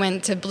immediately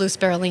went to blue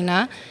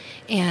spirulina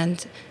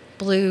and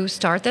blue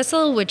star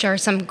thistle, which are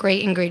some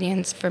great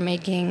ingredients for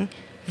making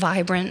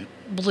vibrant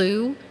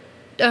blue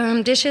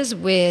dishes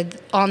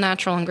with all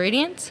natural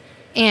ingredients.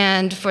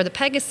 And for the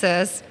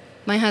Pegasus,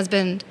 my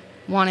husband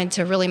wanted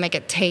to really make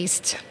it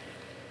taste.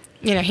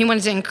 He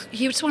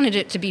he just wanted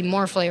it to be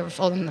more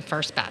flavorful than the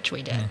first batch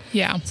we did.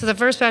 Yeah. So the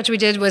first batch we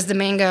did was the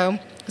mango,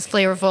 was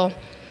flavorful.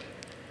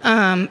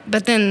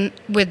 But then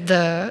with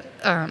the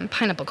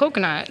pineapple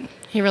coconut,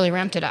 he really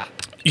ramped it up.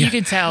 You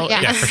can tell.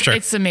 Yeah. Yeah, for sure.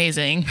 It's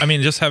amazing. I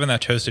mean, just having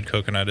that toasted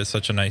coconut is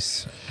such a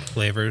nice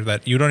flavor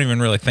that you don't even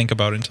really think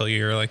about until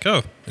you're like,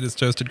 oh, it is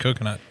toasted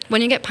coconut.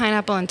 When you get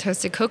pineapple and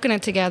toasted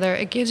coconut together,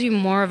 it gives you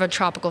more of a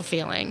tropical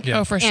feeling. Yeah.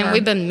 Oh, for sure. And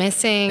we've been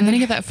missing. And then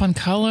you get that fun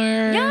color.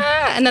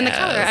 Yeah, and then the Yes.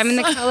 color. I mean,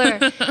 the color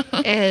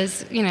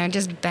is,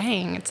 just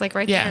bang. It's like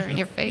right there in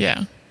your face.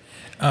 Yeah.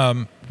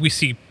 We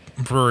see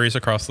breweries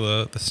across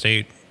the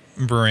state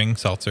brewing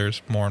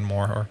seltzers more and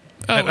more. Or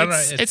Oh, I don't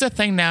know, it's a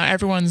thing now.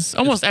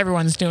 Almost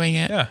everyone's doing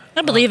it. yeah.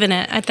 I believe in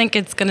it. I think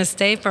it's going to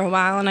stay for a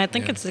while, and I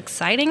think it's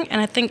exciting. And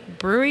I think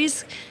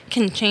breweries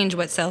can change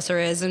what seltzer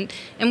is, and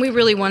we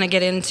really want to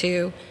get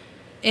into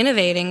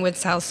innovating with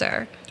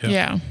seltzer.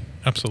 Yeah.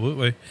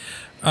 Absolutely.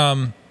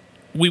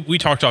 We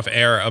talked off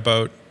air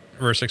about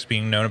River Styx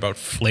being known about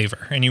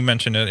flavor, and you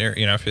mentioned it.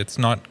 If it's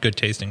not good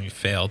tasting, you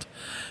failed.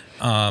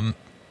 Part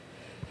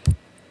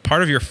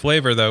of your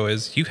flavor, though,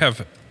 is you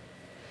have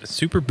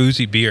super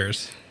boozy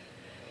beers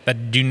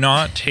that do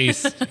not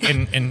taste,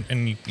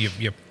 and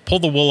you pull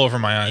the wool over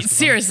my eyes.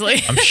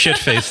 Seriously. I'm shit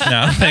faced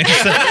now. Thanks.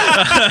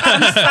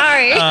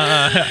 Sorry.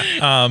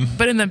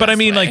 But in the But I best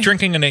mean, way. like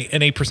drinking an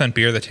 8%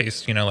 beer that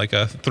tastes, like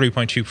a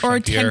 3.2% or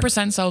a beer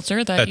 10%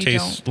 seltzer that you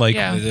tastes don't. like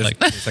yeah.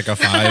 It's like a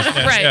 5.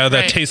 Right, yeah, that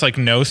right. tastes like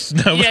no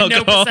Yeah, no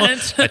alcohol.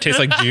 percent. That tastes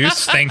like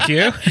juice. Thank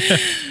you.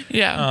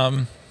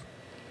 Yeah.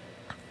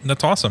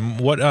 That's awesome.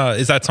 What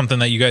is that something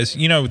that you guys?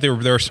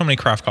 There are so many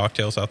craft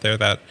cocktails out there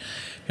that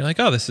you're like,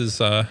 oh, this is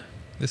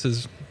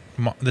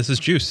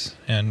juice,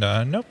 and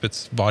nope,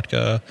 it's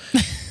vodka,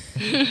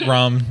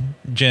 rum,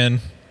 gin,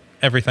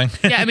 everything.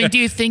 Yeah. I mean, do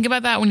you think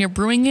about that when you're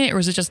brewing it, or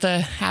is it just a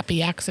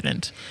happy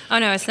accident? Oh,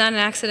 no, it's not an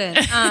accident.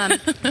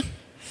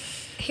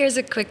 Here's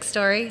a quick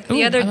story. The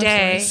Ooh, I other love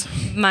day,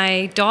 stories.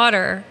 my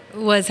daughter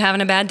was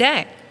having a bad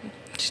day.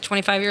 She's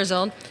 25 years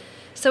old.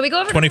 So we go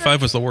over to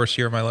 25 was the worst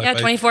year of my life. Yeah,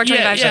 24,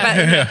 25.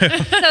 Yeah,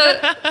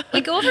 So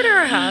we go over to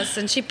her house,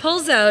 and she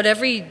pulls out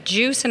every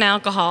juice and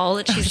alcohol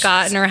that she's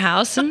got in her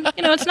house. And,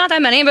 it's not that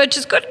many, but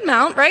just good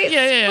amount, right?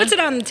 Yeah. Puts it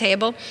on the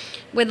table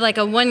with like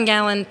a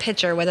 1-gallon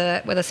pitcher with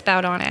a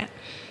spout on it.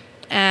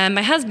 And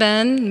my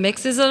husband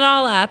mixes it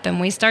all up,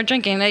 and we start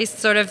drinking. And he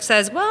sort of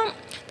says, well,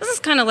 this is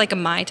kind of like a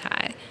Mai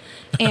Tai.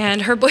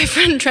 And her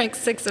boyfriend drank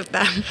 6 of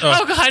them.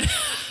 Oh God.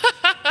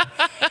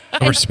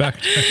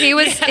 Respect. He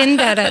was in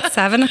bed at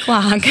 7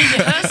 o'clock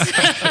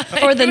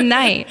for the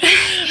night.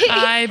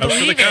 I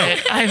believe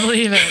it. I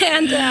believe it.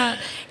 And,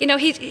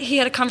 he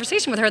had a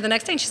conversation with her the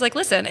next day, and she's like,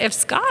 listen, if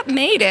Scott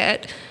made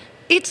it,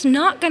 it's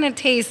not going to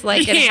taste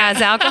like it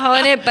has alcohol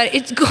in it, but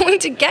it's going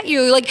to get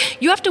you.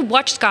 Like, you have to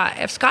watch Scott.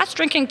 If Scott's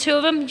drinking 2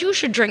 of them, you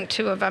should drink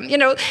 2 of them,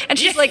 And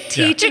she's like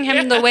teaching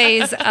him the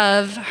ways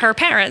of her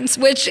parents,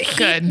 which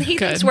he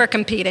thinks we're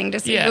competing to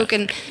see who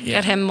can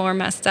get him more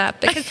messed up.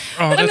 Because,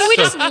 we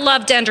just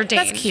love to entertain.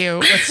 That's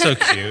cute. That's so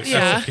cute.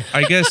 Yeah.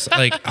 I guess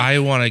I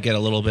want to get a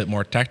little bit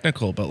more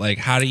technical, but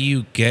how do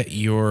you get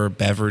your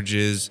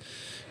beverages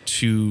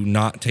to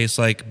not taste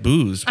like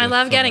booze. I with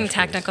love so getting much booze.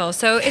 technical.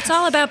 So it's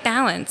all about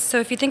balance. So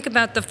if you think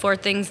about the 4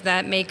 things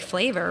that make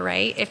flavor,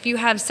 right? If you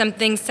have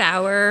something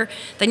sour,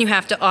 then you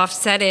have to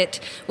offset it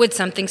with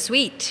something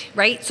sweet,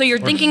 right? So you're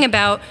thinking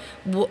about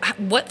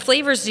what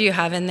flavors do you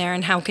have in there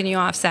and how can you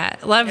offset?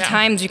 A lot of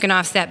times you can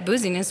offset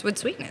booziness with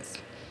sweetness.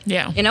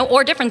 Yeah. You know,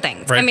 or different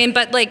things. Right. I mean,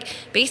 but like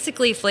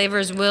basically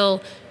flavors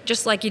will,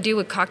 just like you do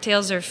with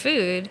cocktails or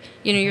food,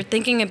 you know, you're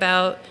thinking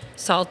about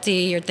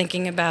salty, you're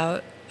thinking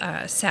about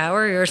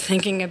sour, you're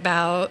thinking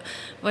about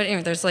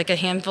there's like a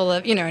handful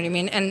of, you know what I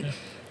mean? And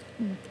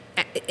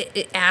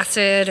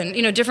acid and,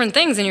 you know, different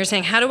things. And you're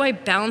saying, how do I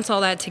balance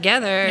all that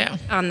together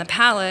on the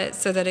palate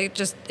so that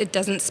it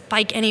doesn't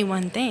spike any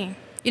one thing?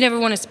 You never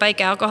want to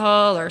spike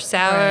alcohol or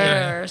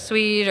sour or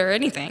sweet or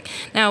anything.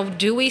 Now,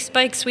 do we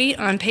spike sweet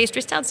on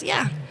pastry stouts?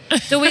 Yeah.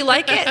 Do we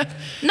like it?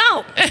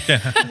 No.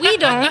 We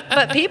don't,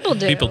 but people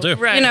do. People do.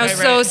 Right, You know, right,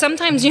 so right.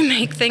 sometimes you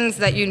make things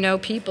that you know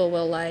people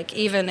will like,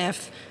 even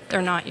if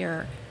they're not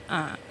your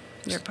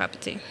cup of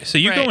tea. So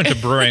you go Right.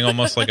 into brewing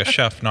almost like a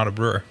chef, not a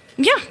brewer.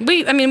 Yeah,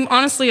 I mean,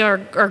 honestly, our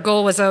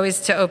goal was always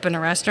to open a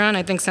restaurant.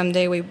 I think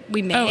someday we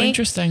may. Oh,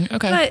 interesting.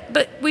 Okay.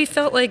 But we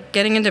felt like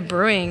getting into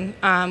brewing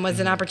was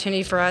an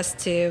opportunity for us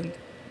to,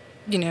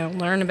 you know,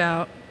 learn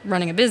about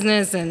running a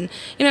business. And,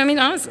 you know, I mean,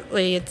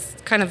 honestly, it's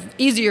kind of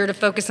easier to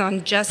focus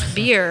on just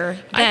beer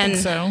I than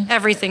think so.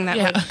 everything that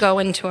Yeah. would go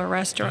into a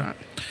restaurant.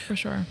 For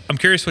sure. I'm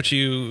curious what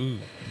you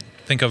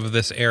think of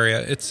this area.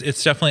 It's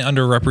definitely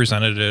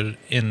underrepresented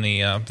in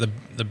the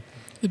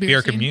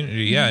beer scene?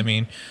 community. Yeah, I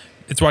mean,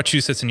 it's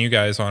Wachusett and you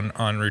guys on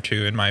Route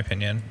 2, in my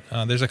opinion.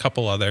 There's a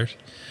couple others,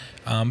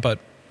 but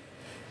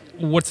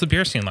what's the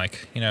beer scene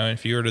like? You know,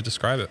 if you were to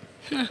describe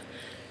it.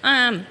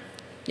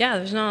 Yeah,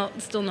 there's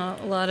still not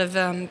a lot of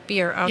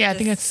beer out. Yeah, I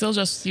think it's still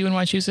just you and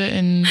Wachusett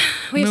and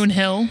Moon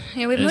Hill.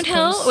 Yeah, we have is Moon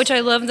Hill, close. which I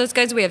love those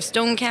guys. We have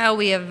Stone Cow,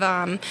 we have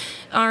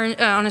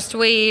Honest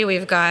Wheat,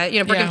 we've got, you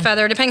know, Brick and Yeah.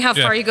 Feather, depending how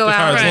far you go the out.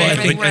 far- Well, Right,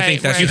 I think right,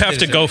 that's You just have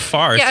to it. go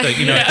far. Yeah. So,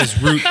 you know, Because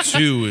Route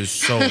 2 is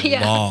so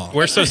Yeah. long.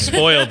 we're so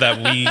spoiled that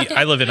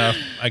I live in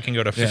I can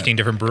go to 15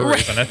 different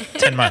breweries in a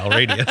 10-mile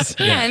radius.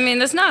 Yeah, I mean,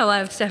 there's not a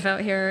lot of stuff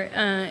out here,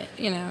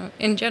 you know,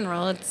 in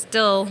general. It's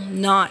still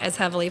not as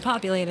heavily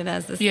populated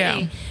as the city.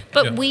 Yeah.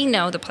 But Yeah. we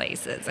know the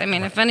places. I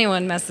mean, if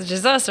anyone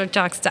messages us or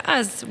talks to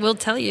us, we'll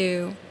tell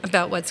you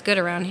about what's good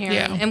around here.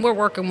 Yeah. And we're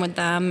working with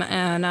them,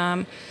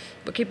 and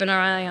we're keeping our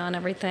eye on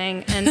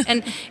everything.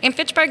 And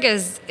Fitchburg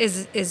is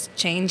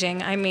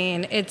changing. I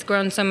mean, it's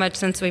grown so much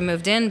since we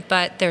moved in,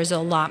 but there's a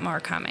lot more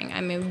coming.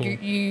 I mean,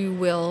 you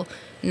will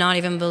not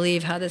even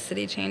believe how the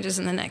city changes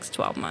in the next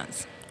 12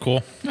 months.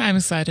 Cool. I'm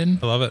excited.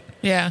 I love it.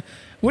 Yeah.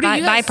 What do Buy,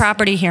 you buy guys?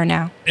 property here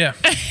now. Yeah.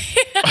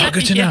 Oh,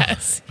 good to know.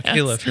 Yes,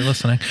 Kayla, yes. if you're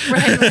listening.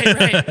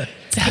 Right.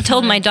 I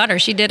told my daughter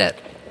she did it.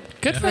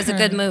 Good It for was a her.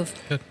 good move.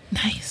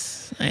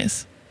 Nice.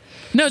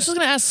 No, I was just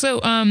gonna ask. So,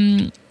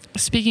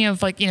 speaking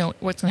of like, you know,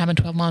 what's gonna happen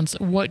in 12 months,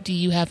 what do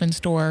you have in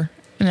store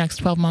in the next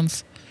 12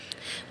 months?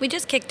 We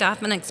just kicked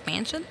off an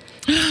expansion.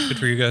 Good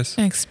for you guys.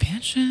 An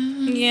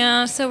expansion.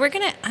 Yeah, so we're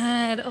going to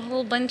add a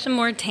whole bunch of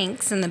more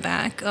tanks in the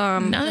back.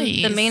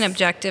 Nice. The main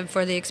objective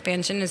for the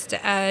expansion is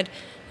to add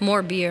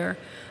more beer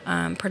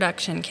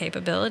production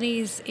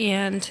capabilities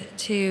and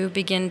to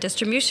begin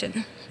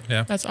distribution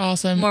Yeah. That's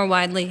awesome. more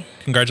widely.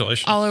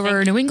 Congratulations. All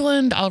over New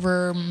England, all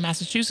over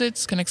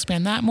Massachusetts. Can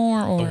expand that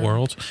more, or the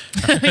world.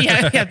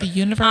 yeah, the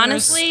universe.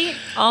 Honestly,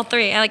 all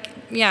three.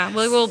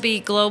 We will be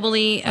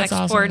globally That's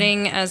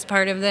exporting as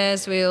part of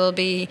this. We will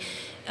be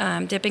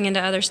dipping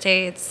into other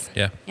states.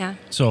 Yeah. Yeah.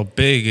 So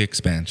big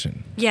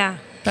expansion. Yeah.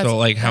 That's- so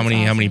like how that's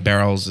many awesome.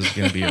 barrels is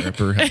going to be a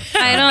brew house?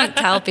 I don't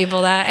tell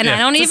people that, and I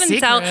don't It's a even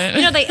tell. secret.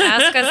 You know, they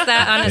ask us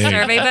that on a Yeah.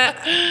 survey, but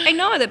I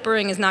know that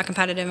brewing is not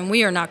competitive, and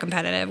we are not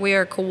competitive. We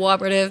are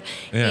cooperative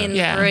in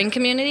Yeah. the brewing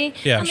community.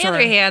 Yeah. On the Sure.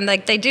 other hand,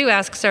 like they do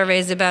ask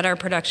surveys about our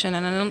production,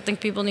 and I don't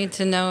think people need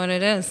to know what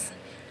it is.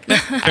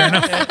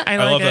 I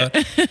love like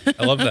it. that.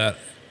 I love that.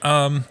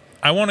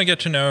 I want to get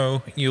to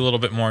know you a little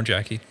bit more,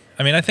 Jackie.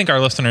 I mean, I think our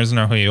listeners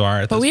know who you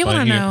are at But this we point.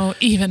 want to know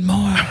even more.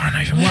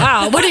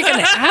 Wow, what are you going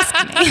to ask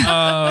me?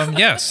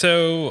 Yeah,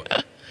 so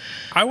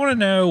I want to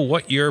know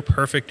what your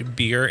perfect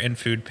beer and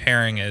food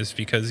pairing is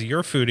because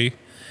you're a foodie,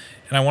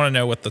 and I want to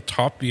know what the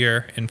top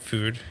beer and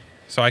food,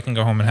 so I can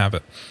go home and have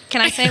it. Can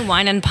I say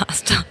wine and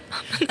pasta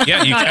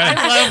Yeah, you I can.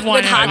 love wine.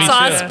 with hot me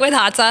sauce? too. With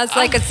hot sauce,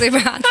 like a super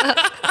hot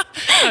sauce.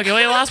 Okay,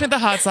 well, you lost me at the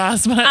hot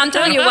sauce, but I'm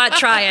telling you what,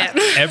 try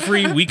it.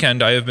 Every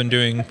weekend, I have been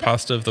doing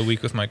pasta of the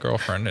week with my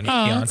girlfriend and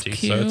Oh, that's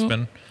Chianti, so it's cute.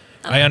 been.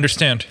 I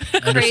understand. I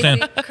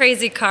understand.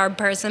 Crazy carb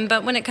person,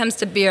 but when it comes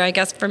to beer, I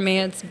guess for me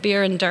it's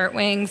beer and dirt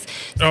wings.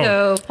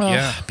 Oh. So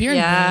Yeah. beer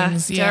yeah, and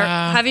wings. dirt-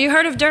 Yeah. Have you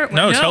heard of dirt wings?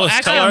 No, No, tell us.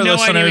 actually, Tell I our have no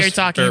idea what listeners. you're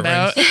talking Dirt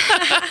about.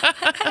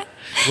 Wings.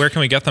 Where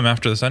can we get them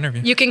after this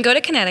interview? You can go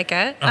to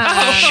Connecticut.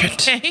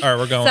 Okay. All right,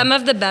 we're going. Some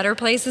of the better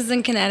places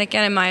in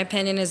Connecticut, in my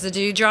opinion, is the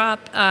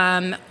Dewdrop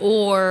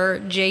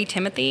or J.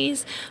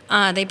 Timothy's.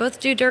 They both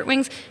do dirt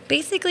wings.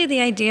 Basically, the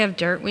idea of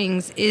dirt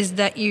wings is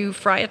that you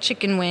fry a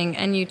chicken wing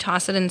and you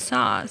toss it in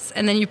sauce,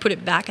 and then you put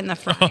it back in the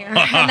fryer,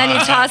 and then you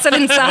toss it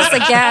in sauce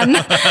again.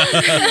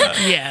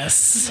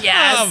 Yes.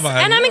 Yes. Oh,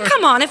 my And I mean,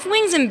 come on. If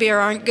wings and beer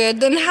aren't good,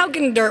 then how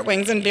can dirt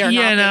wings and beer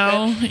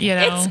not be good?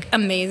 It's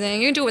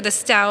amazing. You can do it with a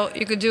stout.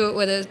 You could do it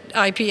with an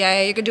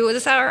IPA. You could do it with a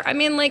sour. I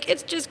mean, like,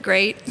 it's just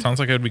great. Sounds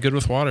like it would be good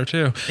with water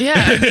too. Yeah.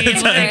 I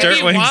mean, like, Dirt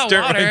you wings, want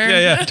dirt water. wings.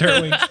 Yeah,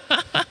 dirt wings.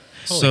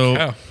 So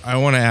cow. I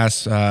want to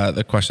ask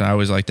the question I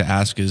always like to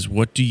ask is,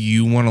 what do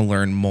you want to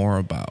learn more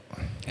about?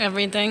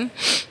 Everything.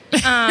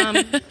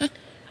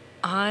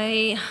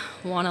 I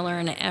want to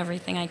learn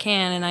everything I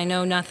can, and I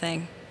know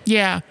nothing.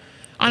 Yeah.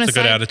 On It's a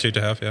good side- attitude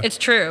to have. Yeah. It's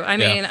true. I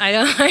Yeah. mean, I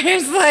don't.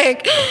 It's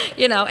like,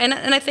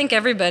 and I think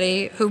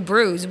everybody who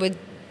brews would.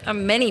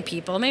 Many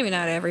people, maybe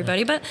not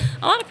everybody, but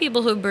a lot of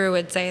people who brew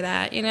would say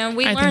that. We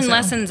I think learn so.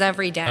 lessons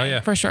every day. Oh yeah,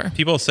 For sure.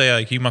 People say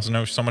like, you must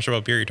know so much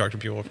about beer. You talk to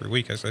people every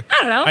week. I say, I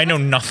don't know. I know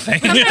nothing.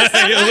 You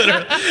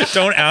literally,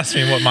 don't ask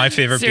me what my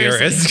favorite beer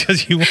Seriously. is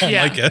because you won't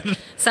Yeah. like it.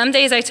 Some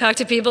days I talk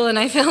to people and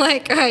I feel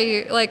like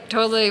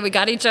we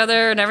got each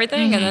other and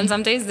everything, and then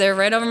some days they're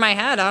right over my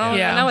head. I don't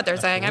Yeah. even know what they're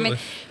saying. I mean,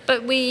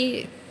 but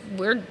we're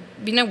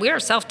we're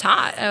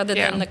self-taught other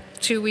Yeah. than the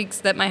 2 weeks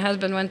that my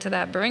husband went to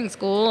that brewing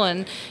school,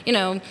 and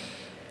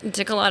it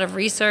took a lot of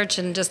research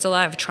and just a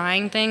lot of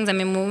trying things. I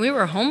mean, when we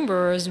were home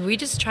brewers, we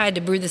just tried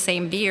to brew the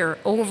same beer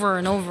over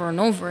and over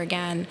and over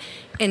again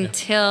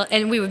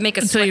and we would make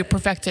a Until you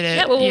perfected it.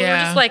 yeah, well, we were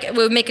just like, we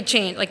would make a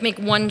change, like make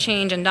one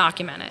change and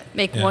document it.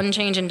 Make Yeah. one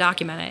change and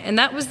document it. And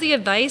that was the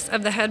advice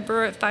of the head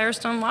brewer at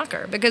Firestone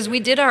Walker, because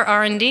we did our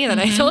R&D that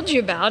I told you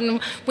about,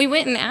 and we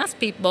went and asked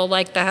people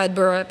like the head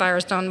brewer at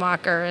Firestone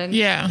Walker, and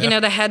Yeah.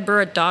 the head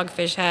brewer at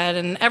Dogfish Head,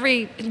 and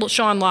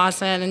Sean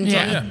Lawson, and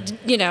Yeah.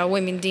 I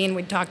mean, Dean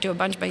we'd talk to a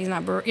bunch, but he's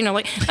not brewer.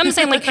 Like, I'm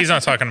saying, like, He's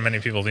not talking to many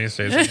people these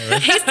days. Anyway.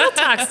 he still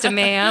talks to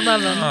me. I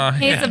love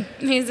him. Yeah.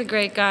 He's a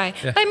great guy.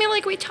 Yeah. But I mean,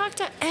 like, we talked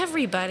to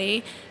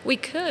everybody we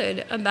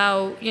could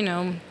about,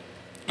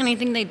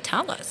 anything they'd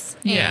tell us.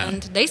 Yeah.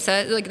 And they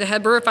said, like, the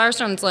head brewer at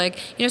Firestone's like,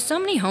 so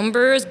many home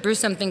brewers brew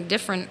something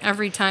different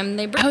every time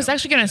they brew. I was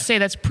actually going to say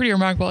that's pretty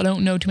remarkable. I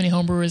don't know too many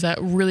homebrewers that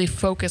really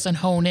focus and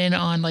hone in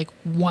on like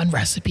one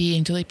recipe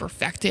until they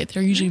perfect it.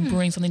 They're usually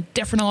brewing something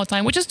different all the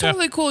time, which is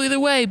totally cool either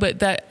way. But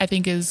that I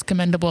think is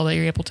commendable that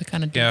you're able to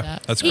kind of do Yeah,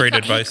 that. that's great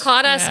advice. He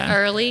caught us Yeah.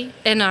 early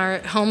in our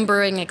home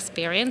brewing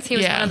experience. He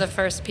was Yeah. one of the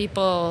first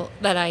people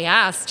that I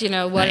asked, what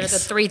are the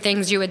Nice. 3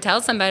 things you would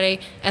tell somebody?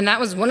 And that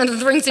was one of the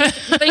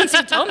things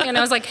he told me. And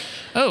I was like,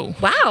 Oh,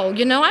 wow,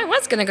 I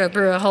was going to go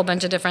brew a whole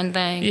bunch of different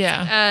things.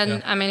 Yeah.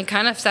 And I mean, it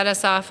kind of set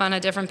us off on a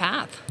different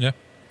path. Yeah.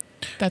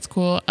 that's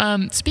cool.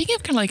 Speaking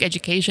of kind of like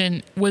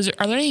education, are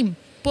there any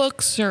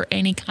books or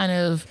any kind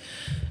of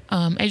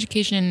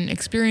education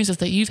experiences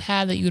that you've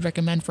had that you would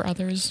recommend for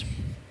others?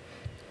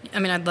 I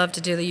mean, I'd love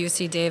to do the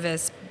UC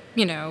Davis,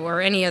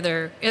 or any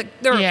other.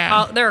 There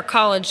Yeah. are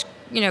college,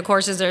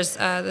 courses. There's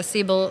the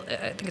Siebel, I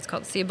think it's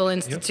called Siebel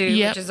Institute,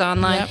 Yep. which is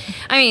online. Yep.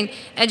 I mean,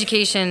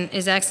 education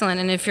is excellent,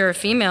 and if you're a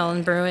female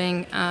in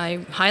brewing, I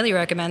highly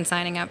recommend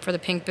signing up for the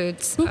Pink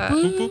Boots.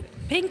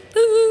 Pink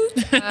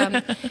Boots.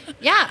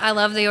 Yeah, I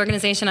love the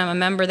organization. I'm a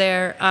member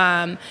there.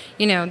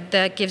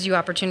 That gives you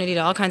opportunity to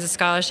all kinds of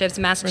scholarships.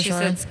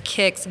 Massachusetts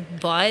kicks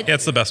butt. Yeah,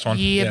 it's the best one.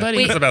 Yeah,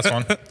 buddy. It's the best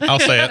one. I'll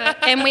say it.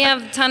 And we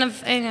have a ton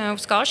of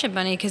scholarship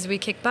money because we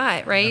kick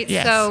butt, right?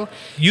 Yes. So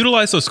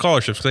Utilize those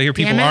scholarships because I hear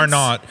people Damn it. are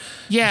not.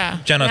 Yeah.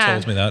 Jenna yeah.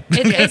 told me that.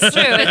 It's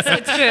true.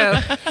 It's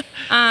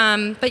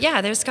true. But yeah,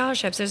 there's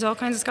scholarships. There's all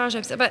kinds of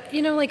scholarships. But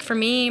like for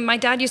me, my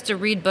dad used to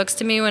read books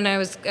to me when I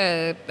was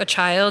a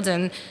child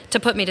and to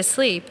put me to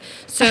sleep.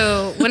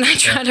 So when I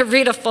try to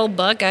read a full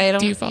book, I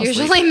Do you don't fall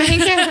usually make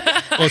it.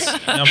 Well,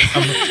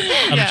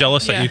 I'm Yeah,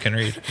 jealous yeah. that you can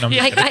read. No, I'm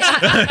just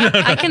I,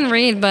 kidding. I can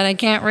read, but I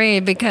can't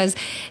read because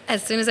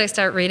as soon as I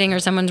start reading or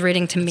someone's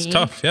reading to me,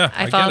 tough, yeah,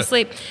 I I fall get it.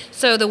 asleep.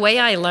 So the way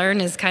I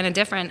learn is kind of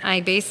different. I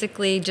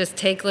basically just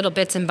take little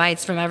bits and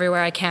bites from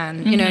everywhere I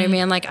can. You know what I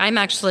mean? Like I'm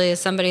actually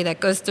somebody that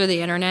goes through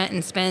the internet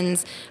and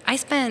I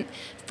spent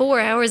 4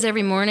 hours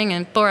every morning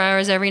and 4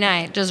 hours every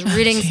night just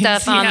reading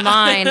stuff Yeah.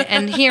 online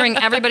and hearing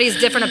everybody's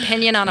different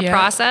opinion on a Yeah.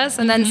 process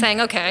and then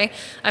saying, okay,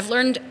 I've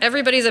learned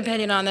everybody's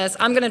opinion on this.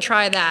 I'm going to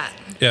try that.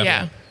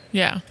 Yeah.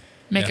 Yeah.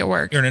 Make Yeah. it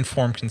work. You're an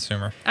informed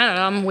consumer. I don't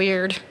know. I'm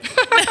weird.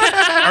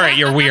 All right,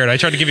 you're weird. I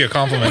tried to give you a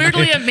compliment.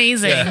 Weirdly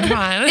amazing. Come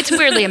on. It's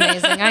weirdly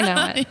amazing. I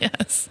know it.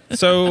 yes.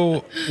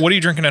 So, what are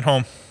you drinking at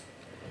home?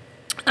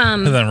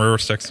 Other than river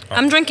sticks.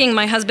 I'm drinking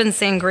my husband's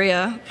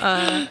sangria.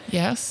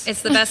 Yes.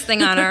 It's the best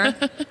thing on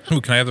earth. Ooh,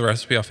 can I have the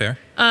recipe off air?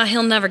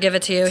 He'll never give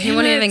it to you. He Damn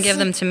wouldn't it. even give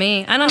them to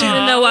me. I don't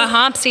even know what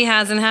hops he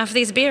has in half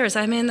these beers.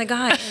 I mean, the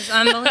guy is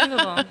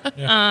unbelievable.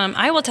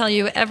 I will tell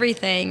you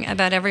everything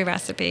about every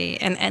recipe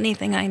and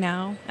anything I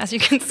know. As you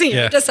can see,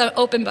 Yeah. just an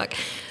open book.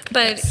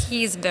 But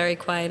he's very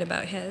quiet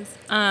about his.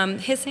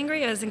 His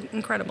sangria is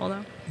incredible,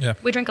 though. Yeah.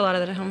 We drink a lot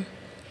of it at home.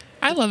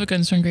 I love a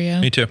good sangria.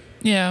 Me too.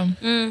 Yeah.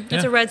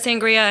 It's a red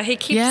sangria. He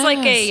keeps Yes, like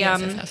a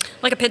yes.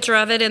 like a picture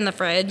of it in the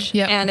fridge.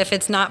 Yep. And if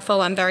it's not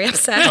full, I'm very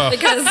upset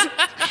because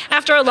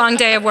after a long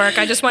day of work,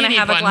 I just want You to need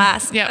have a one.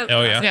 glass. Yep.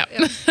 Oh, yeah.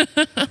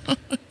 Yeah.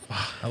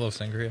 I love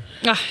sangria.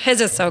 Oh,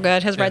 his is so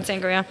good. His red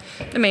sangria,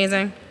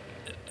 amazing.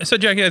 So,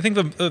 Jackie, I think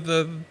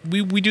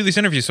we do these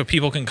interviews so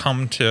people can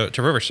come to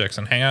River Styx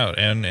and hang out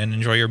and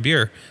enjoy your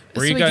beer.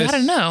 Where So you we guys?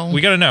 gotta know.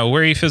 We got to know.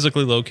 Where are you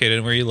physically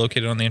located? Where are you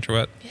located on the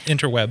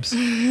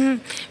interwebs?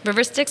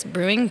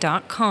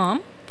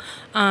 RiverStyxBrewing.com.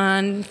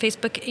 On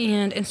Facebook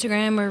and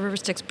Instagram, we're River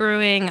Styx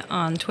Brewing.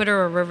 On Twitter,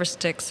 we're River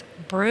Styx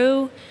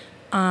Brew.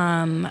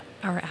 Our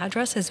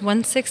address is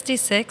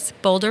 166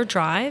 Boulder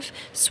Drive,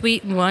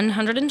 Suite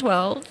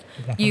 112.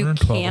 You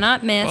 112.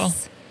 cannot miss Cool.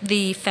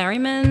 the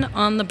ferryman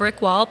on the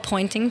brick wall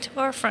pointing to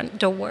our front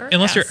door.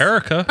 Unless you're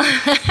Erica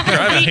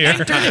driving here.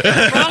 Wrong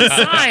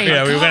side.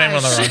 Yeah, we went in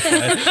on the wrong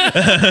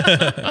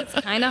side. It's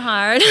kind of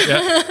hard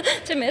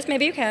to miss.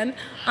 Maybe you can.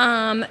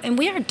 And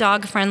we are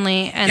dog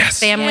friendly and Yes.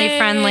 family Yay.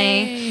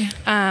 friendly.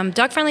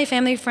 Dog friendly,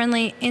 family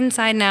friendly,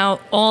 inside and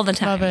out, all the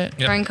time. Love it.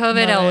 Yep. During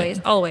COVID, Love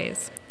it.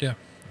 always. Yeah,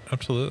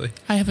 absolutely.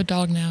 I have a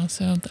dog now,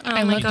 so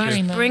I Oh my like gosh,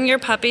 hearing them. bring your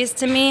puppies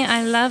to me.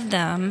 I love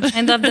them.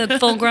 I love the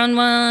full-grown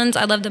ones.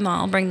 I love them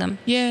all. Bring them.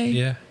 Yay.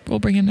 Yeah, We'll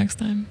bring him next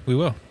time. we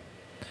will.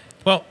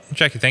 Well,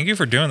 Jackie, thank you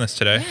for doing this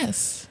today.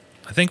 Yes.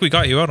 I think we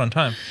got you out on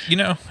time. You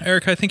know,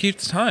 Erica, I think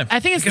it's time. I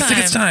think it's I time.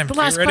 it's time. The Are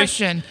you last ready?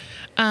 question.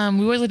 We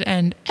always like to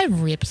end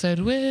every episode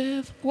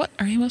with, what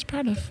are you most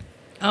proud of?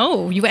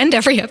 Oh, you end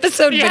every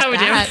episode Yeah, with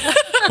we do. that.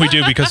 We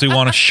do because we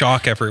want to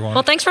shock everyone.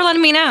 Well, thanks for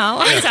letting me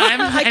know. Anytime.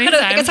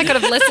 I guess I could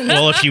have listened.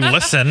 Well, if you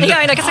listen. Yeah,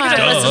 I guess I could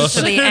have Duh.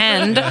 listened to the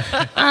end.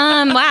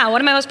 Wow,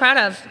 what am I most proud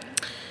of?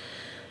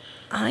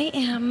 I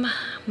am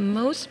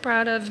most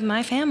proud of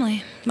my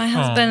family, my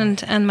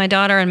husband and my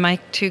daughter and my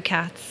two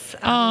cats,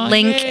 Aw,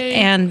 Link yay.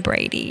 and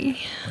Brady.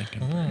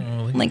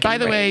 Oh, Link By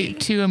and the way, Brady.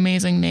 two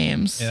amazing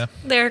names. yeah.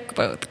 They're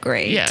both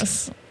great.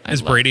 Yes. I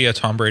Is love- Brady a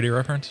Tom Brady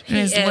reference? And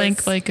is He Link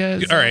is. like a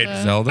All right.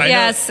 Zelda?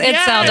 Yes, it's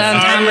Yes. Zelda and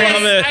I Tom love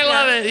Brady. it. I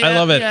love it. I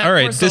love it. Yeah, All we're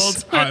right. This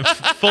sold.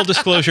 full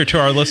disclosure to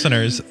our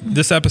listeners,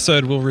 this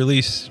episode will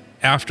release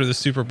after the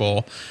Super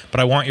Bowl,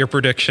 but I want your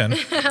prediction.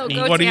 Oh,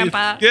 go What do you?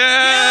 Tampa.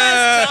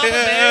 Yeah! Tampa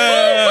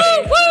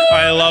Yeah!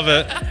 I love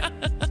it.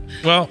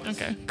 Well,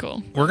 Okay,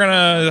 cool. we're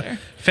gonna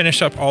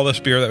finish up all this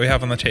beer that we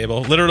have on the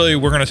table. Literally,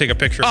 we're gonna take a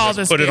picture All of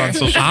this, this put it on beer.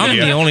 social I'm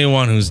media. the only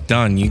one who's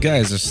done. You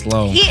guys are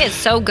slow. He is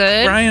so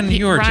good. Ryan,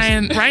 you are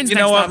Ryan's you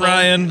know next what, level.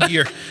 Ryan?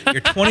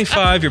 You're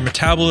 25. Your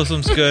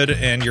metabolism's good,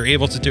 and you're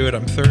able to do it.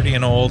 I'm 30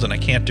 and old, and I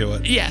can't do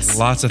it. Yes.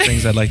 Lots of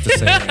things I'd like to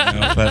say right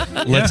now,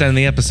 but let's end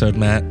the episode,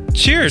 Matt.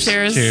 Cheers.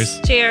 Cheers. Cheers.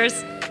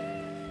 Cheers.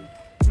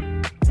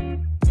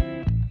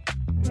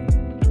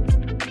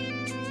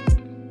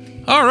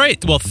 All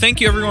right. Well, thank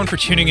you everyone for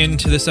tuning in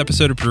to this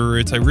episode of Brew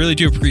Roots. I really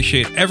do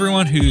appreciate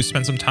everyone who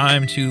spent some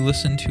time to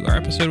listen to our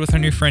episode with our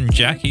new friend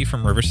Jackie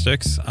from River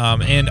Styx.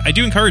 And I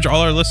do encourage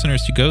all our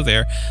listeners to go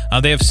there.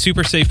 They have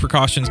super safe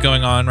precautions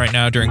going on right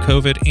now during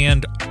COVID.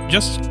 And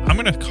I'm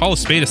going to call a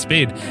spade a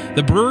spade.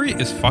 The brewery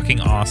is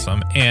fucking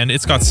awesome. And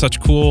it's got such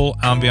cool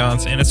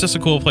ambiance. And it's just a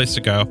cool place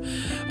to go.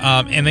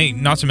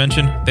 And not to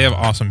mention, they have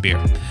awesome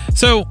beer.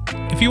 So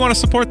if you want to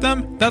support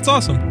them, that's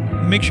awesome.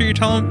 Make sure you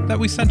tell them that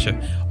we sent you.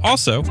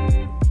 Also,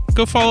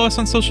 go follow us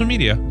on social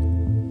media,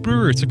 Brew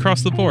Roots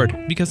across the board,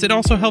 because it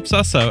also helps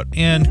us out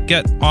and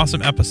get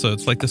awesome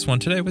episodes like this one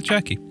today with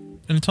Jackie.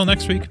 And until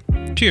next week,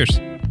 cheers.